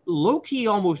Tennessee is low-key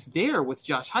almost there with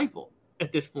Josh Heupel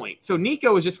at this point. So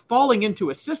Nico is just falling into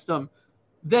a system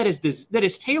that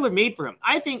is tailor-made for him.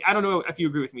 I don't know if you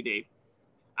agree with me, Dave.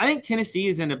 I think Tennessee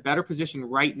is in a better position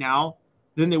right now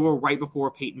than they were right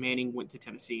before Peyton Manning went to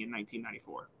Tennessee in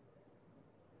 1994.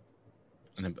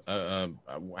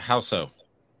 How so?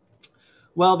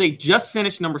 Well, they just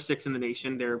finished number 6 in the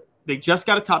nation. They just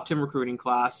got a top 10 recruiting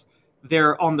class.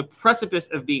 They're on the precipice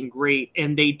of being great,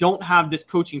 and they don't have this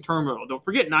coaching turmoil. Don't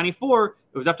forget, 94,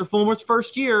 it was after Fulmer's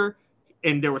first year,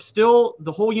 and there was still,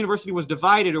 the whole university was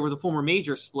divided over the Fulmer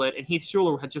major split, and Heath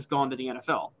Schuler had just gone to the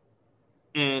NFL.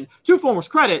 And to Fulmer's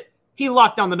credit, he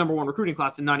locked down the number 1 recruiting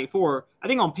class in 94. I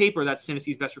think on paper, that's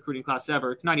Tennessee's best recruiting class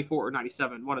ever. It's 94 or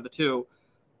 97, one of the two.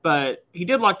 But he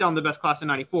did lock down the best class in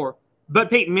 94.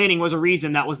 But Peyton Manning was a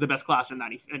reason that was the best class in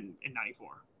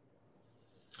 94.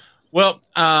 Well,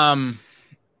 I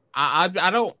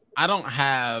don't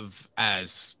have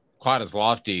quite as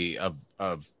lofty of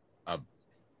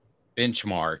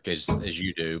benchmark as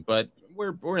you do, but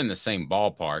we're in the same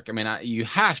ballpark. I mean, you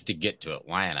have to get to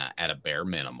Atlanta at a bare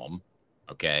minimum.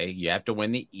 Okay, you have to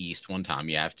win the East one time.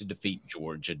 You have to defeat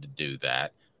Georgia to do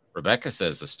that. Rebecca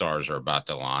says the stars are about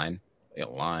to align. They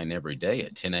align every day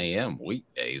at 10 a.m.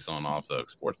 weekdays on Off the Hook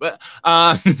Sports. But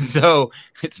so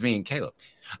it's me and Caleb.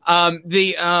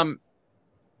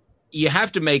 You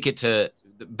have to make it to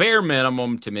the bare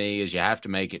minimum to me is you have to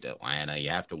make it to Atlanta. You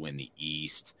have to win the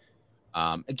East.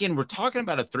 Again, we're talking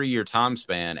about a 3-year time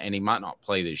span, and he might not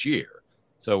play this year.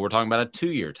 So we're talking about a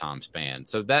 2-year time span.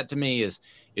 So that to me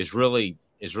is really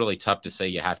tough to say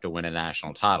you have to win a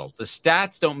national title. The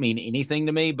stats don't mean anything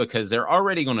to me because they're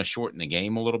already going to shorten the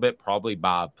game a little bit, probably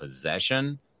by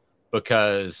possession,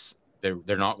 because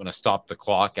they're not going to stop the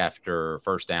clock after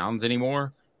first downs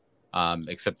anymore,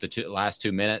 except the last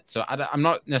 2 minutes. So I'm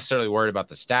not necessarily worried about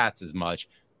the stats as much,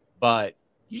 but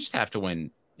you just have to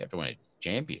win. You have to win a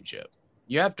championship.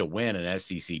 You have to win an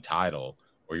SEC title,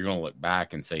 or you're going to look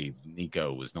back and say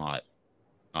Nico was not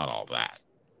all that.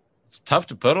 It's tough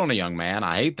to put on a young man.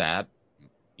 I hate that.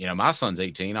 You know, my son's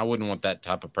 18. I wouldn't want that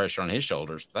type of pressure on his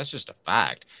shoulders. But that's just a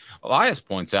fact. Elias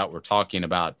points out we're talking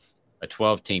about a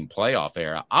 12-team playoff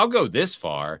era. I'll go this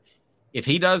far. If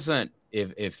he doesn't,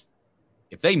 if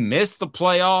they miss the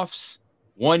playoffs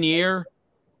 1 year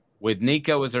with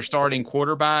Nico as their starting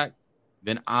quarterback,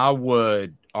 then I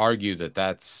would argue that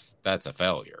that's a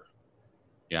failure.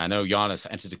 I know Giannis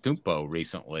Antetokounmpo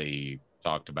recently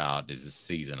talked about, is this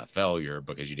season a failure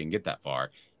because you didn't get that far?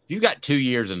 If you've got 2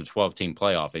 years in a 12-team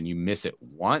playoff and you miss it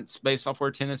once based off where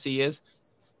Tennessee is,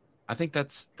 I think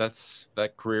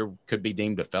that career could be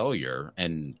deemed a failure.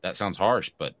 And that sounds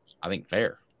harsh, but I think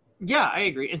fair. Yeah, I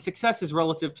agree. And success is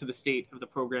relative to the state of the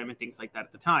program and things like that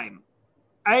at the time.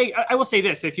 I will say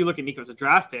this. If you look at Nico as a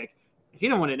draft pick, if he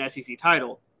don't win an SEC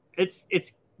title, it's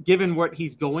given what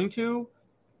he's going to,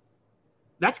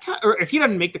 that's kind of, or if he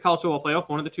doesn't make the college football playoff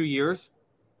 1 of the 2 years,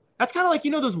 that's kind of like,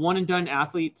 those one and done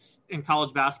athletes in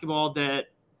college basketball that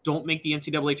don't make the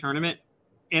NCAA tournament.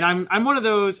 And I'm one of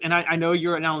those, and I know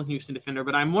you're an Allen Houston defender,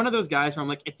 but I'm one of those guys where I'm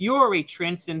like, if you are a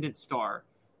transcendent star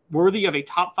worthy of a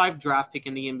top 5 draft pick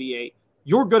in the NBA,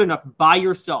 you're good enough by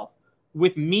yourself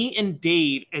with me and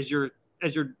Dave as your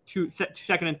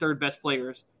second and third best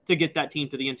players to get that team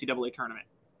to the NCAA tournament.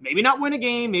 Maybe not win a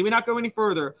game, maybe not go any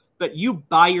further, but you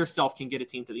by yourself can get a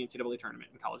team to the NCAA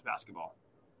tournament in college basketball.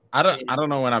 I don't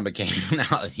know when I became an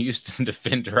Allen Houston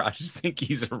defender. I just think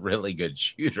he's a really good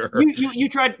shooter. You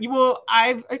tried.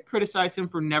 I criticized him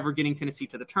for never getting Tennessee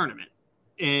to the tournament.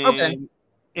 And, okay.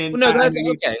 And well, no, that's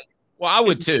okay. Well, I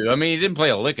would too. I mean, he didn't play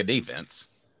a lick of defense.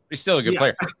 He's still a good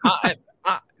player.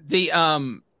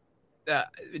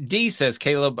 D says,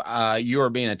 Caleb, you are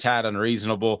being a tad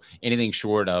unreasonable. Anything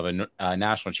short of a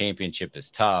national championship is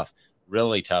tough.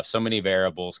 Really tough. So many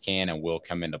variables can and will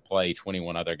come into play.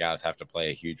 21 other guys have to play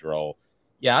a huge role.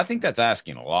 Yeah, I think that's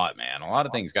asking a lot, man. A lot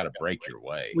of things got to break your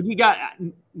way. When you got,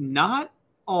 not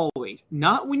always,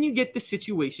 not when you get the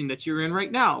situation that you're in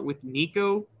right now with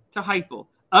Nico to Heupel.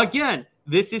 Again,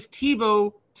 this is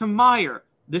Tebow to Meyer.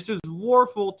 This is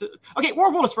Warfel to – okay,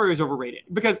 Warfel to Spurrier is overrated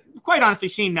because, quite honestly,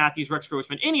 Shane Matthews, Rex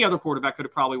Grossman, any other quarterback could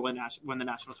have probably won the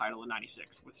national title in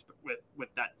 '96 with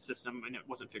that system, and it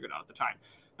wasn't figured out at the time.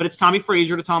 But it's Tommy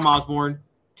Frazier to Tom Osborne,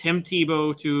 Tim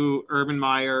Tebow to Urban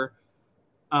Meyer.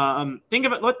 Think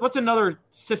of it. What's another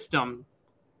system,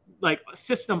 like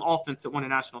system offense that won a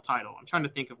national title? I'm trying to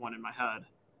think of one in my head.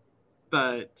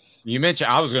 But you mentioned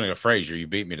 – I was going to go Frazier. You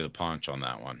beat me to the punch on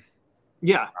that one.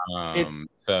 Yeah.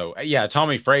 So yeah,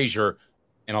 Tommy Frazier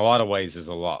in a lot of ways is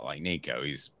a lot like Nico.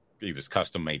 He was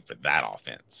custom made for that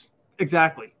offense.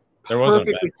 Exactly. There wasn't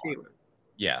perfectly tailored.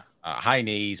 Yeah. High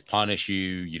knees, punish you.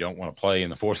 You don't want to play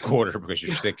in the fourth quarter because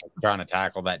you're sick of trying to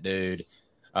tackle that dude.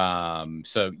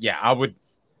 So yeah, I would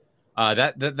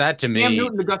that to me. Cam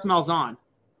Newton to Gus Malzahn.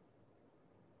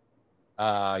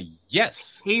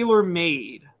 Yes. Tailor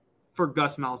made for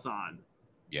Gus Malzahn.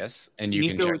 Yes. And you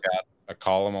can check out a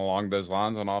column along those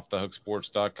lines on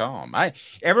offthehooksports.com.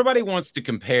 Everybody wants to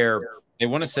compare. They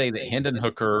want to say that Hendon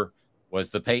Hooker was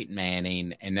the Peyton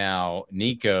Manning, and now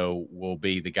Nico will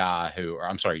be the guy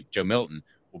Joe Milton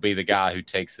will be the guy who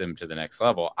takes them to the next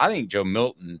level. I think Joe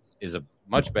Milton is a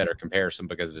much better comparison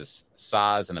because of his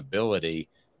size and ability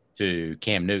to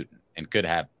Cam Newton, and could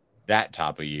have that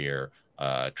type of year,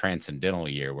 transcendental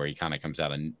year where he kind of comes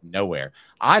out of nowhere.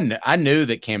 I knew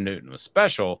that Cam Newton was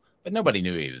special, but nobody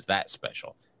knew he was that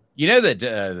special. You know that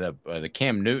the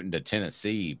Cam Newton to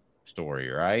Tennessee story,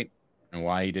 right? And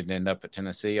why he didn't end up at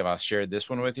Tennessee? Have I shared this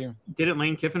one with you? Didn't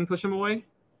Lane Kiffin push him away?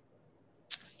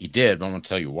 He did, but I'm going to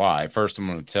tell you why. First, I'm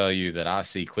going to tell you that I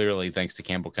see clearly, thanks to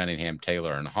Campbell Cunningham,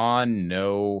 Taylor, and Hahn,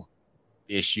 no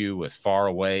issue with far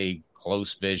away,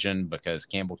 close vision because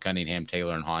Campbell Cunningham,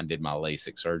 Taylor, and Hahn did my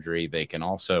LASIK surgery. They can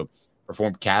also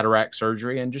perform cataract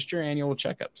surgery and just your annual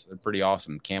checkups. They're pretty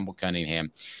awesome. Campbell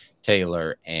Cunningham,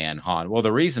 Taylor, and Hahn. Well,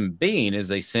 the reason being is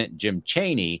they sent Jim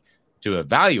Chaney to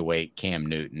evaluate Cam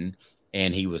Newton,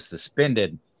 and he was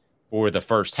suspended for the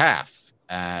first half.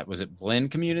 Was it Blinn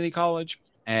Community College?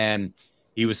 And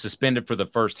he was suspended for the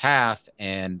first half,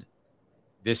 and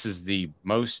this is the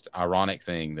most ironic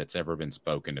thing that's ever been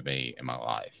spoken to me in my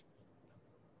life.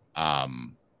 I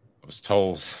was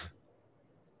told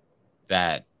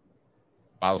that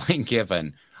by Lane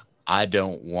Kiffin, I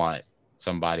don't want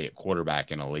somebody at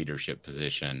quarterback in a leadership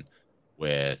position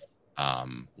with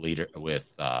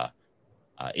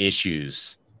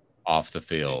issues off the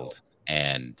field.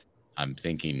 And I'm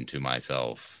thinking to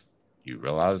myself, you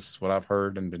realize what I've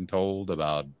heard and been told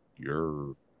about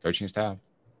your coaching staff?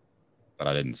 But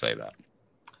I didn't say that.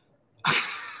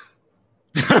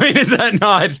 I mean, is that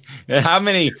not how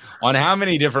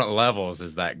many different levels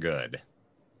is that good?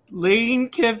 Lane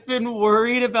Kiffin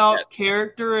worried about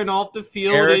character and off the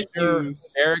field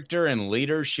issues. Character and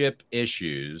leadership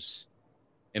issues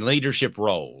and leadership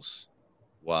roles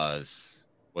was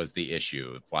the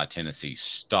issue of why Tennessee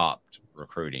stopped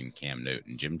recruiting Cam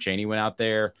Newton. Jim Chaney went out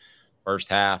there first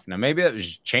half. Now, maybe that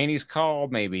was Chaney's call.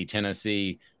 Maybe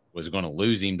Tennessee was going to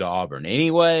lose him to Auburn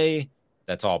anyway.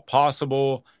 That's all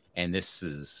possible. And this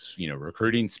is,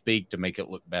 recruiting speak to make it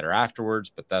look better afterwards.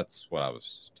 But that's what I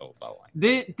was told by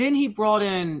Lane. Then he brought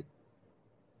in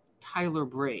Tyler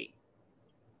Bray,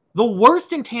 the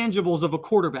worst intangibles of a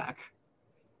quarterback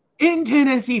in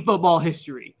Tennessee football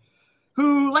history,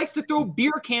 who likes to throw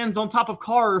beer cans on top of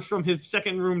cars from his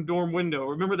second room dorm window.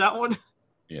 Remember that one?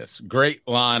 Yes. Great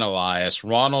line, Elias.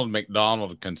 Ronald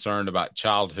McDonald concerned about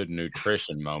childhood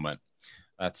nutrition moment.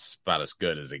 That's about as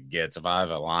good as it gets. If I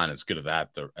have a line as good as that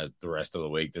as the rest of the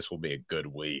week, this will be a good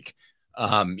week.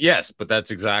 Yes, but that's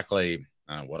exactly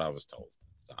what I was told.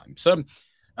 So,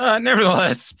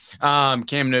 nevertheless,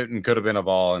 Cam Newton could have been a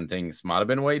ball and things might have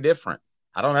been way different.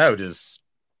 I don't know.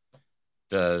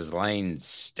 Does Lane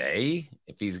stay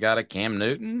if he's got a Cam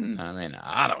Newton? I mean,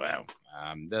 I don't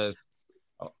know.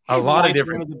 A lot of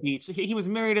different. The beach. He was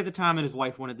married at the time, and his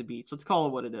wife wanted the beach. Let's call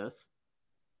it what it is.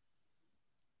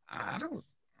 I don't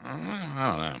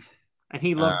know. And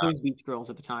he loved those beach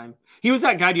girls at the time. He was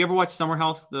that guy. Do you ever watch Summer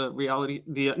House?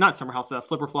 Not Summer House,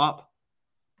 Flip or Flop?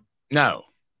 No.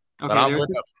 Okay, but I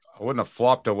wouldn't have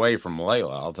flopped away from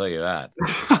Layla. I'll tell you that.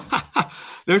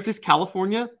 There's this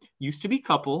California used to be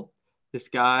couple. This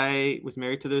guy was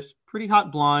married to this pretty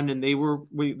hot blonde, and they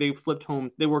flipped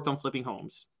homes. They worked on flipping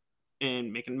homes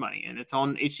and making money, and it's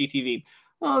on HGTV.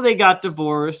 Well, they got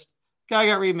divorced. Guy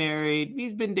got remarried.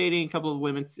 He's been dating a couple of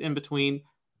women in between.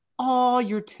 All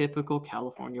your typical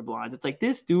California blondes. It's like,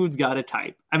 this dude's got a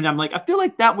type. I mean, I'm like, I feel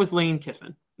like that was Lane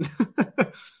Kiffin.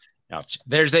 Ouch.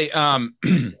 There's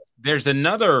there's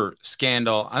another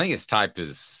scandal. I think his type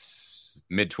is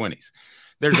mid-20s.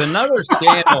 There's another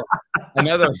scandal,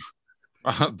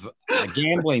 a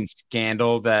gambling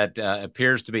scandal that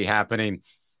appears to be happening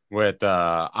with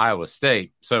Iowa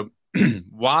State. So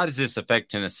why does this affect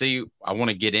Tennessee? I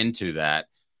want to get into that.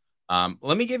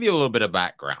 Let me give you a little bit of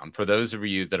background for those of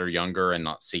you that are younger and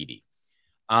not seedy.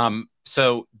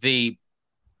 So the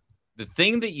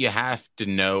thing that you have to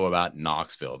know about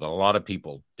Knoxville that a lot of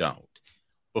people don't.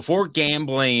 Before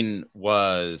gambling's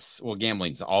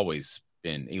always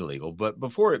been illegal, but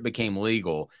before it became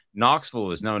legal, Knoxville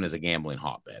was known as a gambling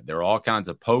hotbed. There were all kinds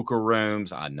of poker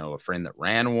rooms. I know a friend that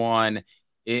ran one.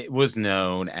 It was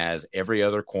known as every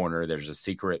other corner. There's a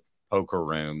secret poker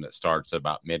room that starts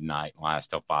about midnight and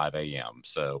lasts till 5 a.m.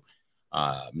 So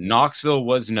Knoxville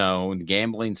was known.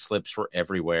 Gambling slips were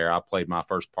everywhere. I played my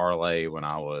first parlay when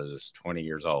I was 20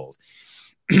 years old.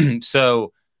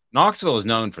 So Knoxville is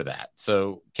known for that.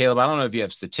 So, Caleb, I don't know if you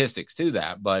have statistics to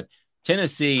that, but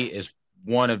Tennessee is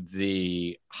one of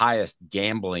the highest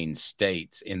gambling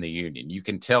states in the union. You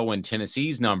can tell when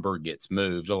Tennessee's number gets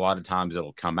moved. A lot of times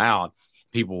it'll come out.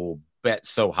 People will bet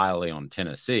so highly on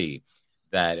Tennessee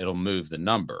that it'll move the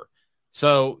number.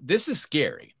 So this is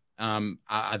scary.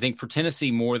 I think for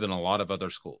Tennessee more than a lot of other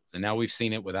schools. And now we've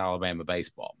seen it with Alabama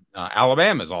baseball.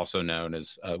 Alabama is also known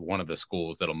as one of the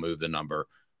schools that'll move the number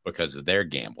because of their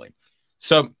gambling.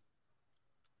 So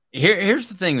here's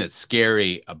the thing that's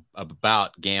scary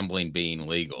about gambling being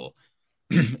legal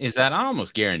is that I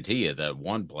almost guarantee you that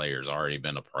one player's already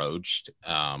been approached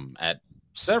at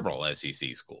several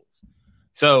SEC schools.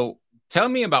 So tell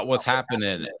me about what's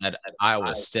happening at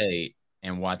Iowa State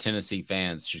and why Tennessee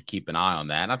fans should keep an eye on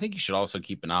that. And I think you should also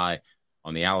keep an eye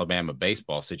on the Alabama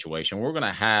baseball situation. We're going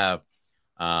to have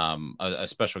a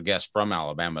special guest from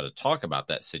Alabama to talk about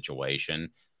that situation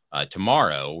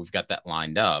tomorrow. We've got that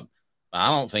lined up. But I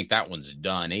don't think that one's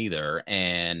done either.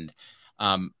 And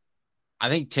I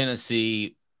think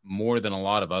Tennessee, more than a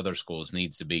lot of other schools,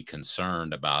 needs to be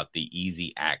concerned about the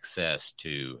easy access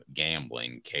to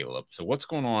gambling, Caleb. So what's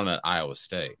going on at Iowa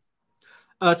State?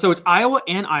 So it's Iowa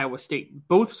and Iowa State,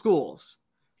 both schools.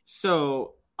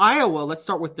 So Iowa, let's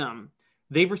start with them.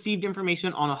 They've received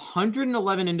information on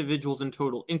 111 individuals in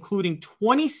total, including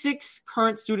 26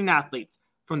 current student athletes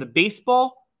from the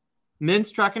baseball, men's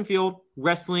track and field,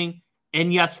 wrestling,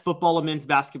 and yes, football and men's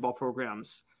basketball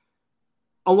programs,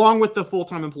 along with the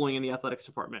full-time employee in the athletics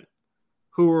department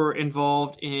who were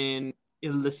involved in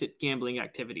illicit gambling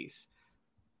activities.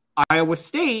 Iowa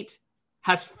State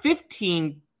has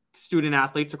 15 student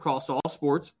athletes across all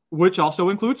sports, which also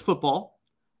includes football,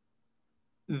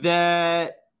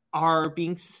 that are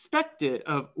being suspected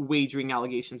of wagering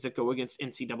allegations that go against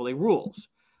NCAA rules.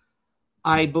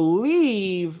 I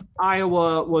believe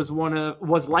Iowa was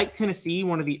like Tennessee,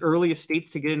 one of the earliest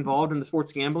states to get involved in the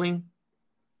sports gambling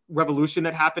revolution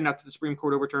that happened after the Supreme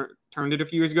Court overturned it a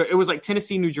few years ago. It was like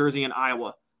Tennessee, New Jersey, and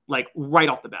Iowa, like right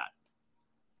off the bat.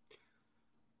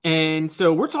 And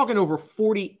so we're talking over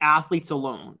 40 athletes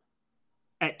alone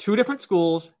at 2 different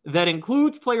schools. That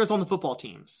includes players on the football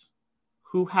teams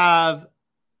who have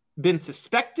been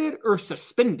suspected or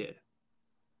suspended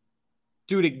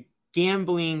due to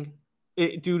gambling,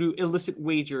 due to illicit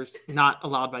wagers not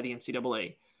allowed by the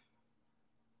NCAA.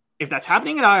 If that's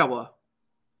happening in Iowa,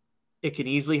 it can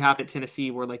easily happen at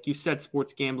Tennessee, where, like you said,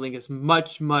 sports gambling is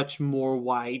much, much more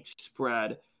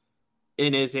widespread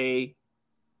and is a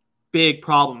big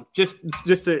problem.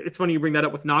 It's funny you bring that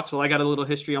up with Knoxville. I got a little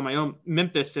history on my own.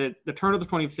 Memphis at the turn of the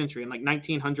 20th century, in like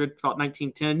 1900, about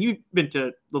 1910. You've been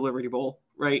to the Liberty Bowl,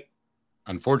 right?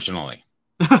 Unfortunately.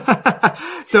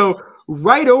 So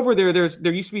right over there used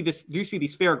to be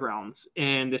these fairgrounds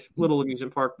and this little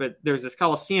amusement park, but there's this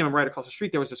Coliseum, and right across the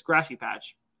street there was this grassy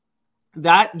patch.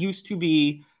 That used to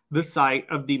be the site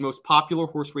of the most popular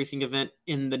horse racing event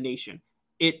in the nation.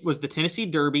 It was the Tennessee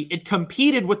Derby. It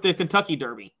competed with the Kentucky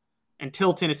Derby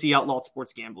until Tennessee outlawed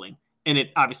sports gambling. And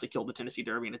it obviously killed the Tennessee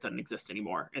Derby, and it doesn't exist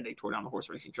anymore. And they tore down the horse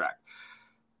racing track.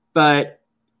 But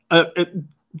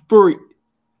for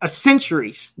a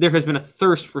century, there has been a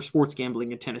thirst for sports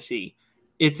gambling in Tennessee.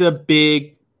 It's a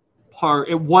big part.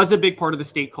 It was a big part of the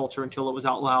state culture until it was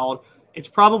outlawed. It's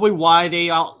probably why they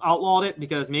outlawed it,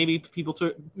 because maybe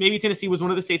Tennessee was one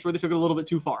of the states where they took it a little bit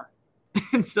too far.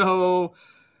 And so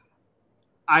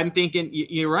I'm thinking,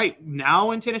 you're right.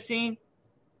 Now in Tennessee,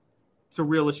 it's a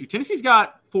real issue. Tennessee's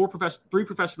got 3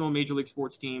 professional major league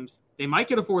sports teams. They might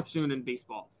get a 4th soon in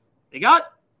baseball. They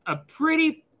got a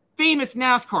pretty famous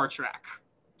NASCAR track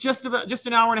just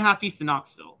an hour and a half east of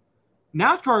Knoxville.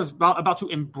 NASCAR is about to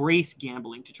embrace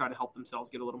gambling to try to help themselves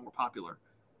get a little more popular.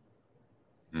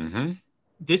 Mm-hmm.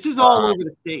 This is all over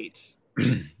the state.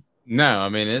 No, I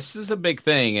mean, this is a big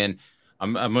thing. And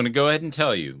I'm going to go ahead and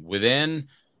tell you, within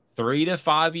 3 to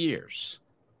 5 years,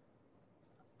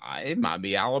 it might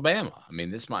be Alabama. I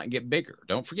mean, this might get bigger.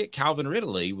 Don't forget, Calvin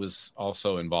Ridley was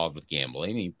also involved with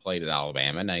gambling. He played at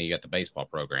Alabama. Now you got the baseball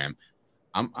program.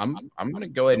 I'm going to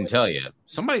go ahead and tell you,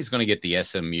 somebody's going to get the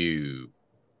SMU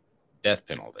death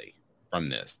penalty from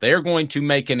this. They're going to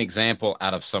make an example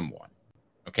out of someone.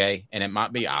 Okay. And it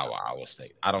might be Iowa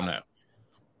State. I don't know.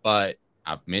 But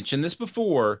I've mentioned this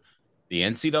before. The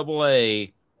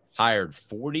NCAA hired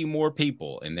 40 more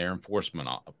people in their enforcement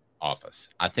office.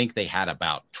 I think they had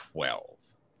about 12.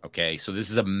 Okay. So this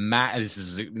is this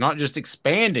is not just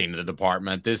expanding the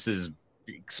department. This is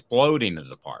exploding the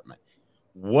department.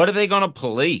 What are they going to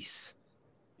police?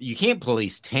 You can't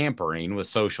police tampering with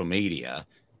social media.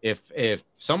 If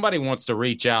somebody wants to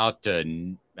reach out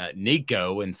to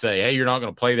Nico and say, hey, you're not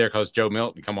going to play there because Joe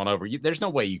Milton, come on over, there's no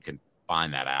way you can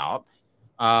find that out.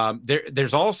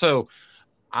 There's also,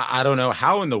 I don't know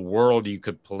how in the world you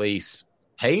could police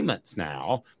payments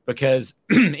now, because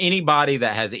anybody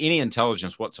that has any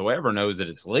intelligence whatsoever knows that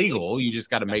it's legal. You just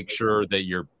got to make sure that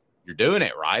you're doing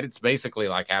it right. It's basically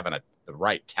like having the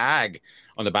right tag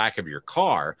on the back of your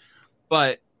car.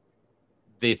 But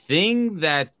the thing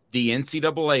that the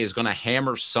NCAA is going to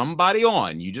hammer somebody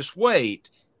on, you just wait,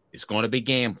 it's going to be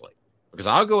gambling. Because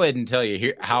I'll go ahead and tell you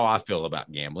here how I feel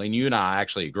about gambling. You and I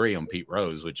actually agree on Pete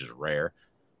Rose, which is rare,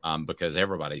 because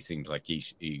everybody seems like he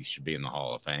should be in the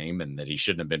Hall of Fame and that he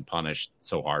shouldn't have been punished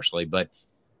so harshly. But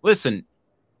listen,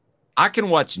 I can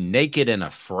watch Naked and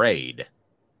Afraid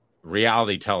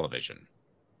reality television.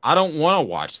 I don't want to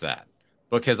watch that,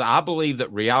 because I believe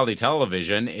that reality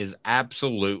television is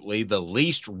absolutely the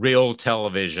least real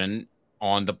television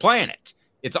on the planet.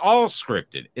 It's all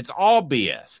scripted. It's all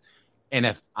BS. And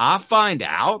if I find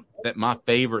out that my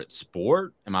favorite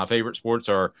sport, and my favorite sports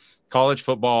are college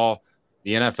football,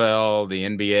 the NFL, the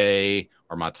NBA,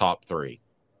 are my top 3,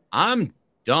 I'm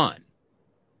done.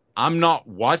 I'm not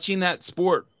watching that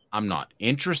sport. I'm not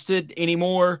interested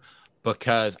anymore,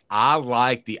 because I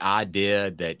like the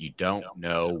idea that you don't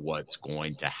know what's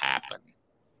going to happen.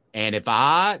 And if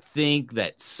I think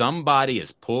that somebody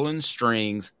is pulling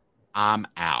strings, I'm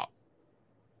out.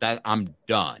 I'm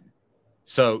done.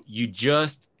 So you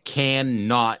just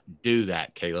cannot do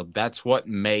that, Caleb. That's what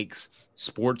makes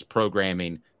sports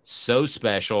programming so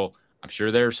special. I'm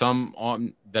sure there are some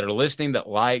that are listening that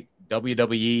like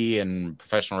WWE and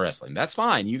professional wrestling. That's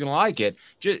fine. You can like it.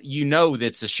 Just,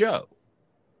 that's a show.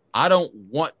 I don't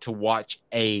want to watch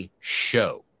a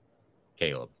show,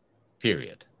 Caleb,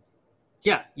 period.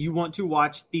 Yeah, you want to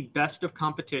watch the best of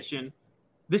competition.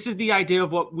 This is the idea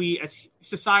of what we as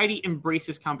society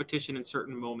embraces competition in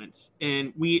certain moments.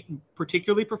 And we,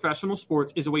 particularly professional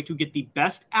sports, is a way to get the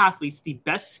best athletes, the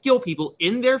best skill people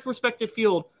in their respective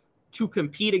field to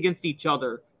compete against each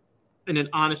other in an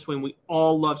honest way. And we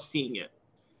all love seeing it.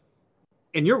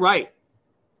 And you're right,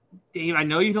 Dave, I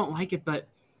know you don't like it, but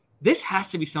this has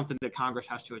to be something that Congress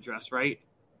has to address, right?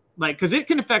 Like, because it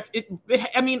can affect it.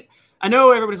 I mean, I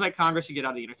know everybody's like, Congress, you get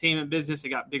out of the entertainment business. They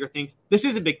got bigger things. This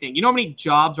is a big thing. You know how many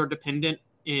jobs are dependent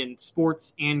in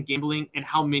sports and gambling, and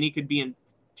how many could be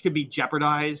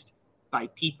jeopardized by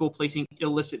people placing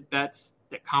illicit bets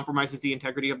that compromises the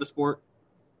integrity of the sport?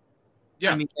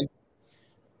 Yeah, I mean,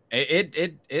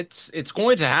 it's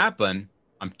going to happen.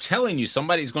 I'm telling you,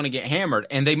 somebody's going to get hammered,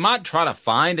 and they might try to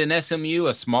find an SMU,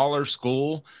 a smaller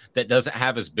school that doesn't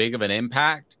have as big of an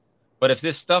impact. But if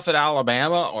this stuff at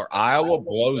Alabama or Iowa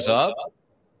blows up,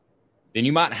 then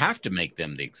you might have to make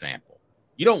them the example.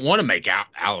 You don't want to make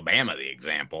Alabama the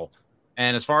example.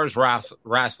 And as far as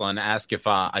wrestling, ask if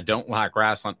I don't like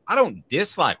wrestling. I don't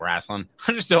dislike wrestling.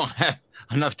 I just don't have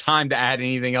enough time to add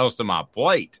anything else to my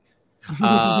plate.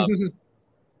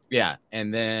 Yeah,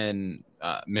 and then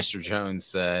Mr. Jones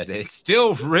said, it's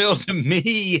still real to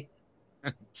me.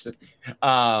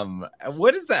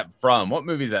 What is that from? What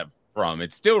movie is that from?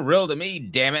 It's still real to me,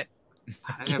 damn it.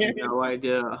 I have no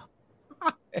idea.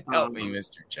 Help me,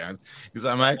 Mr. Jones, because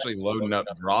I'm actually loading up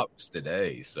drops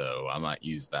today, so I might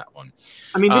use that one.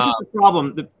 I mean, this is the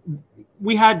problem.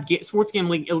 We had sports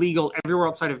gambling illegal everywhere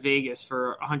outside of Vegas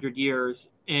for 100 years,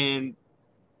 and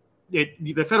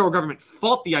the federal government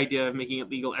fought the idea of making it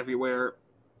legal everywhere,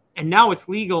 and now it's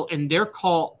legal, and they're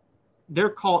caught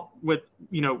with,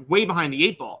 way behind the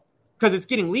eight ball because it's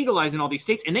getting legalized in all these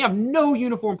states, and they have no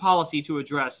uniform policy to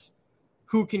address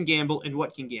who can gamble and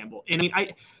what can gamble. And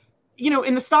I mean,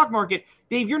 in the stock market,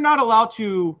 Dave, you're not allowed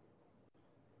to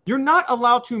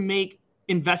make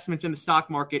investments in the stock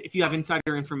market if you have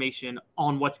insider information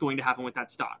on what's going to happen with that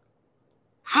stock.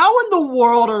 How in the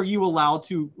world are you allowed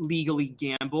to legally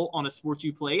gamble on a sport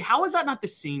you play? How is that not the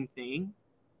same thing?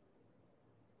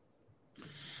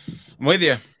 I'm with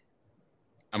you.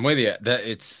 That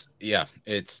it's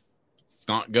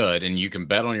not good. And you can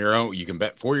bet on your own. You can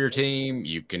bet for your team.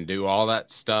 You can do all that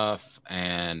stuff.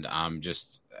 And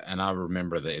I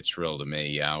remember that it's real to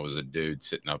me. I was a dude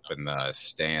sitting up in the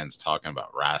stands talking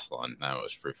about wrestling. That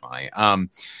was pretty funny.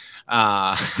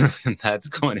 That's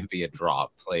going to be a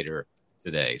drop later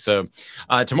today. So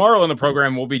tomorrow on the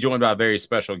program, we'll be joined by a very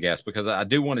special guest because I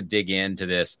do want to dig into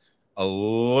this a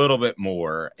little bit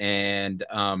more. And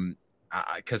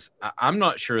because I'm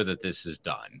not sure that this is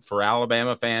done. For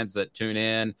Alabama fans that tune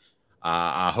in,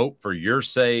 I hope for your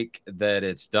sake that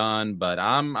it's done, but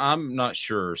I'm not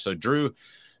sure. So Drew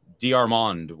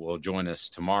DeArmond will join us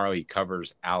tomorrow. He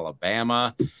covers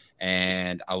Alabama,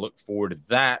 and I look forward to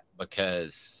that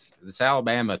because this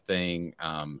Alabama thing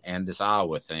and this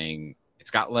Iowa thing,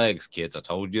 it's got legs, kids. I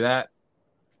told you that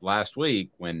last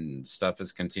week when stuff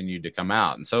has continued to come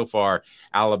out. And so far,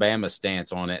 Alabama's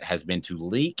stance on it has been to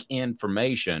leak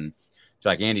information to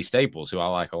like Andy Staples, who I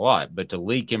like a lot, but to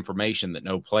leak information that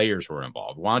no players were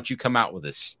involved. Why don't you come out with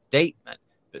a statement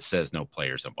that says no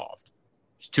players involved?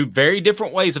 There's two very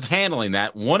different ways of handling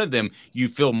that. One of them, you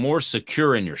feel more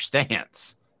secure in your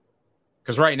stance.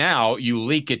 Because right now, you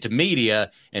leak it to media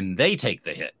and they take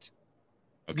the hit.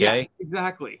 Okay? Yes,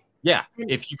 exactly. Yeah,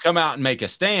 if you come out and make a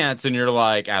stance and you're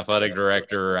like athletic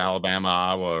director, Alabama,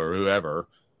 Iowa, or whoever,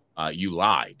 you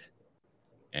lied.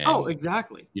 And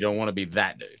exactly. You don't want to be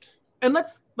that dude. And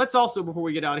let's also, before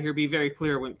we get out of here, be very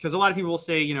clear, because a lot of people will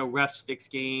say, refs fix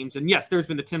games. And yes, there's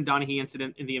been the Tim Donaghy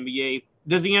incident in the NBA.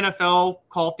 Does the NFL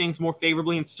call things more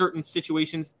favorably in certain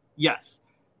situations? Yes.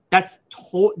 That's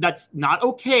not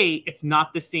okay. It's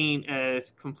not the same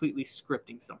as completely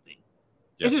scripting something.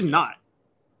 Yes, this is not.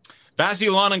 Vassy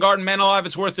Lawn and Garden, man alive,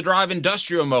 it's worth the drive.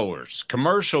 Industrial mowers,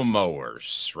 commercial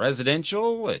mowers,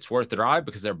 residential, it's worth the drive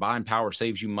because their buying power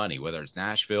saves you money, whether it's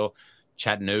Nashville,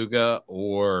 Chattanooga,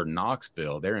 or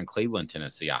Knoxville. They're in Cleveland,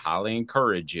 Tennessee. I highly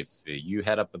encourage if you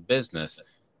head up a business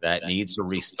that needs to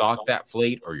restock that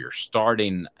fleet or you're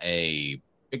starting a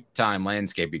big-time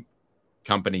landscaping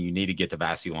company, you need to get to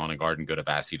Vassy Lawn and Garden. Go to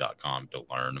Vassy.com to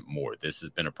learn more. This has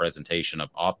been a presentation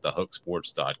of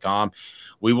OffTheHookSports.com.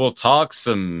 We will talk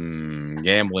some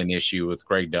gambling issue with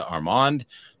Greg DeArmond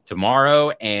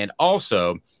tomorrow, and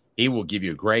also he will give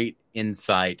you a great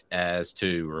insight as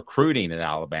to recruiting at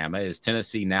Alabama. Is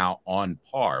Tennessee now on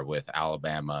par with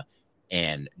Alabama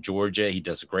and Georgia? He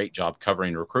does a great job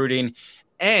covering recruiting,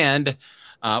 and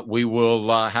we will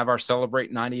have our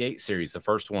Celebrate 98 series, the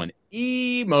first one,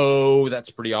 Emo. That's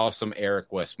pretty awesome.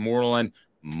 Eric Westmoreland.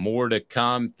 More to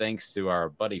come, thanks to our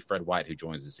buddy Fred White, who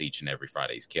joins us each and every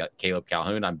Friday. He's Caleb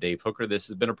Calhoun. I'm Dave Hooker. This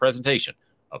has been a presentation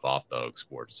of Off the Hook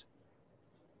Sports.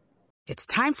 It's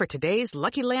time for today's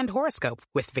Lucky Land horoscope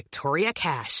with Victoria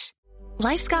Cash.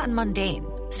 Life's gotten mundane,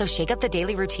 so shake up the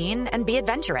daily routine and be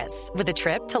adventurous with a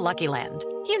trip to Lucky Land.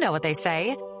 You know what they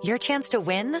say, your chance to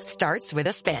win starts with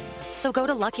a spin. So go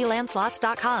to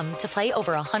LuckyLandSlots.com to play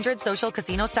over 100 social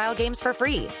casino-style games for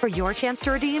free for your chance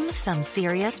to redeem some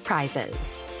serious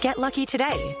prizes. Get lucky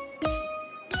today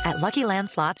at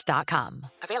LuckyLandSlots.com.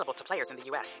 Available to players in the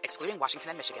U.S., excluding Washington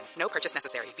and Michigan. No purchase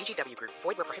necessary. VGW Group.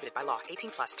 Void where prohibited by law.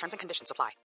 18+. Terms and conditions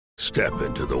apply. Step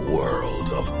into the world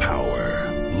of power,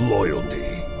 loyalty,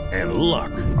 and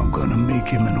luck. I'm gonna make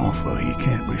him an offer he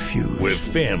can't refuse. With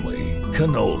family,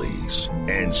 cannolis,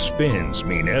 and spins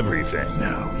mean everything.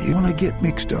 Now, you wanna get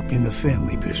mixed up in the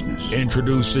family business.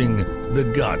 Introducing The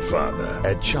Godfather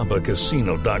at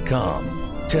ChumbaCasino.com.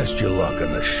 Test your luck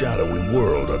in the shadowy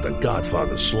world of The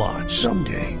Godfather slot.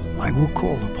 Someday, I will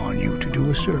call upon you to do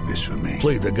a service for me.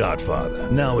 Play The Godfather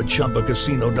now at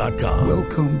ChumbaCasino.com.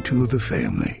 Welcome to the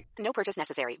family. No purchase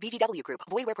necessary. VGW Group.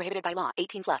 Void where prohibited by law.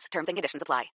 18+. Terms and conditions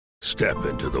apply. Step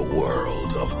into the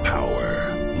world of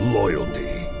power, loyalty,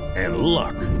 and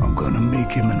luck. I'm gonna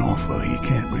make him an offer he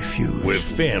can't refuse. With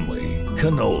family,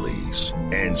 cannolis,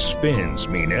 and spins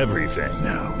mean everything.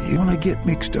 Now, you wanna get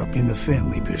mixed up in the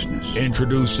family business.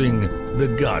 Introducing The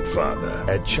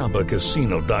Godfather at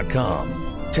ChumbaCasino.com.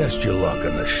 Test your luck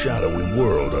in the shadowy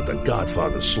world of The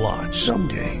Godfather slot.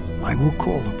 Someday, I will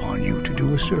call upon you to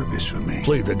do a service for me.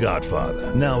 Play The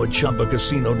Godfather now at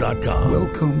ChumbaCasino.com.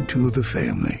 Welcome to the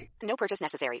family. No purchase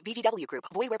necessary. VGW Group.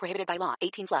 Void where prohibited by law.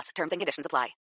 18+. Terms and conditions apply.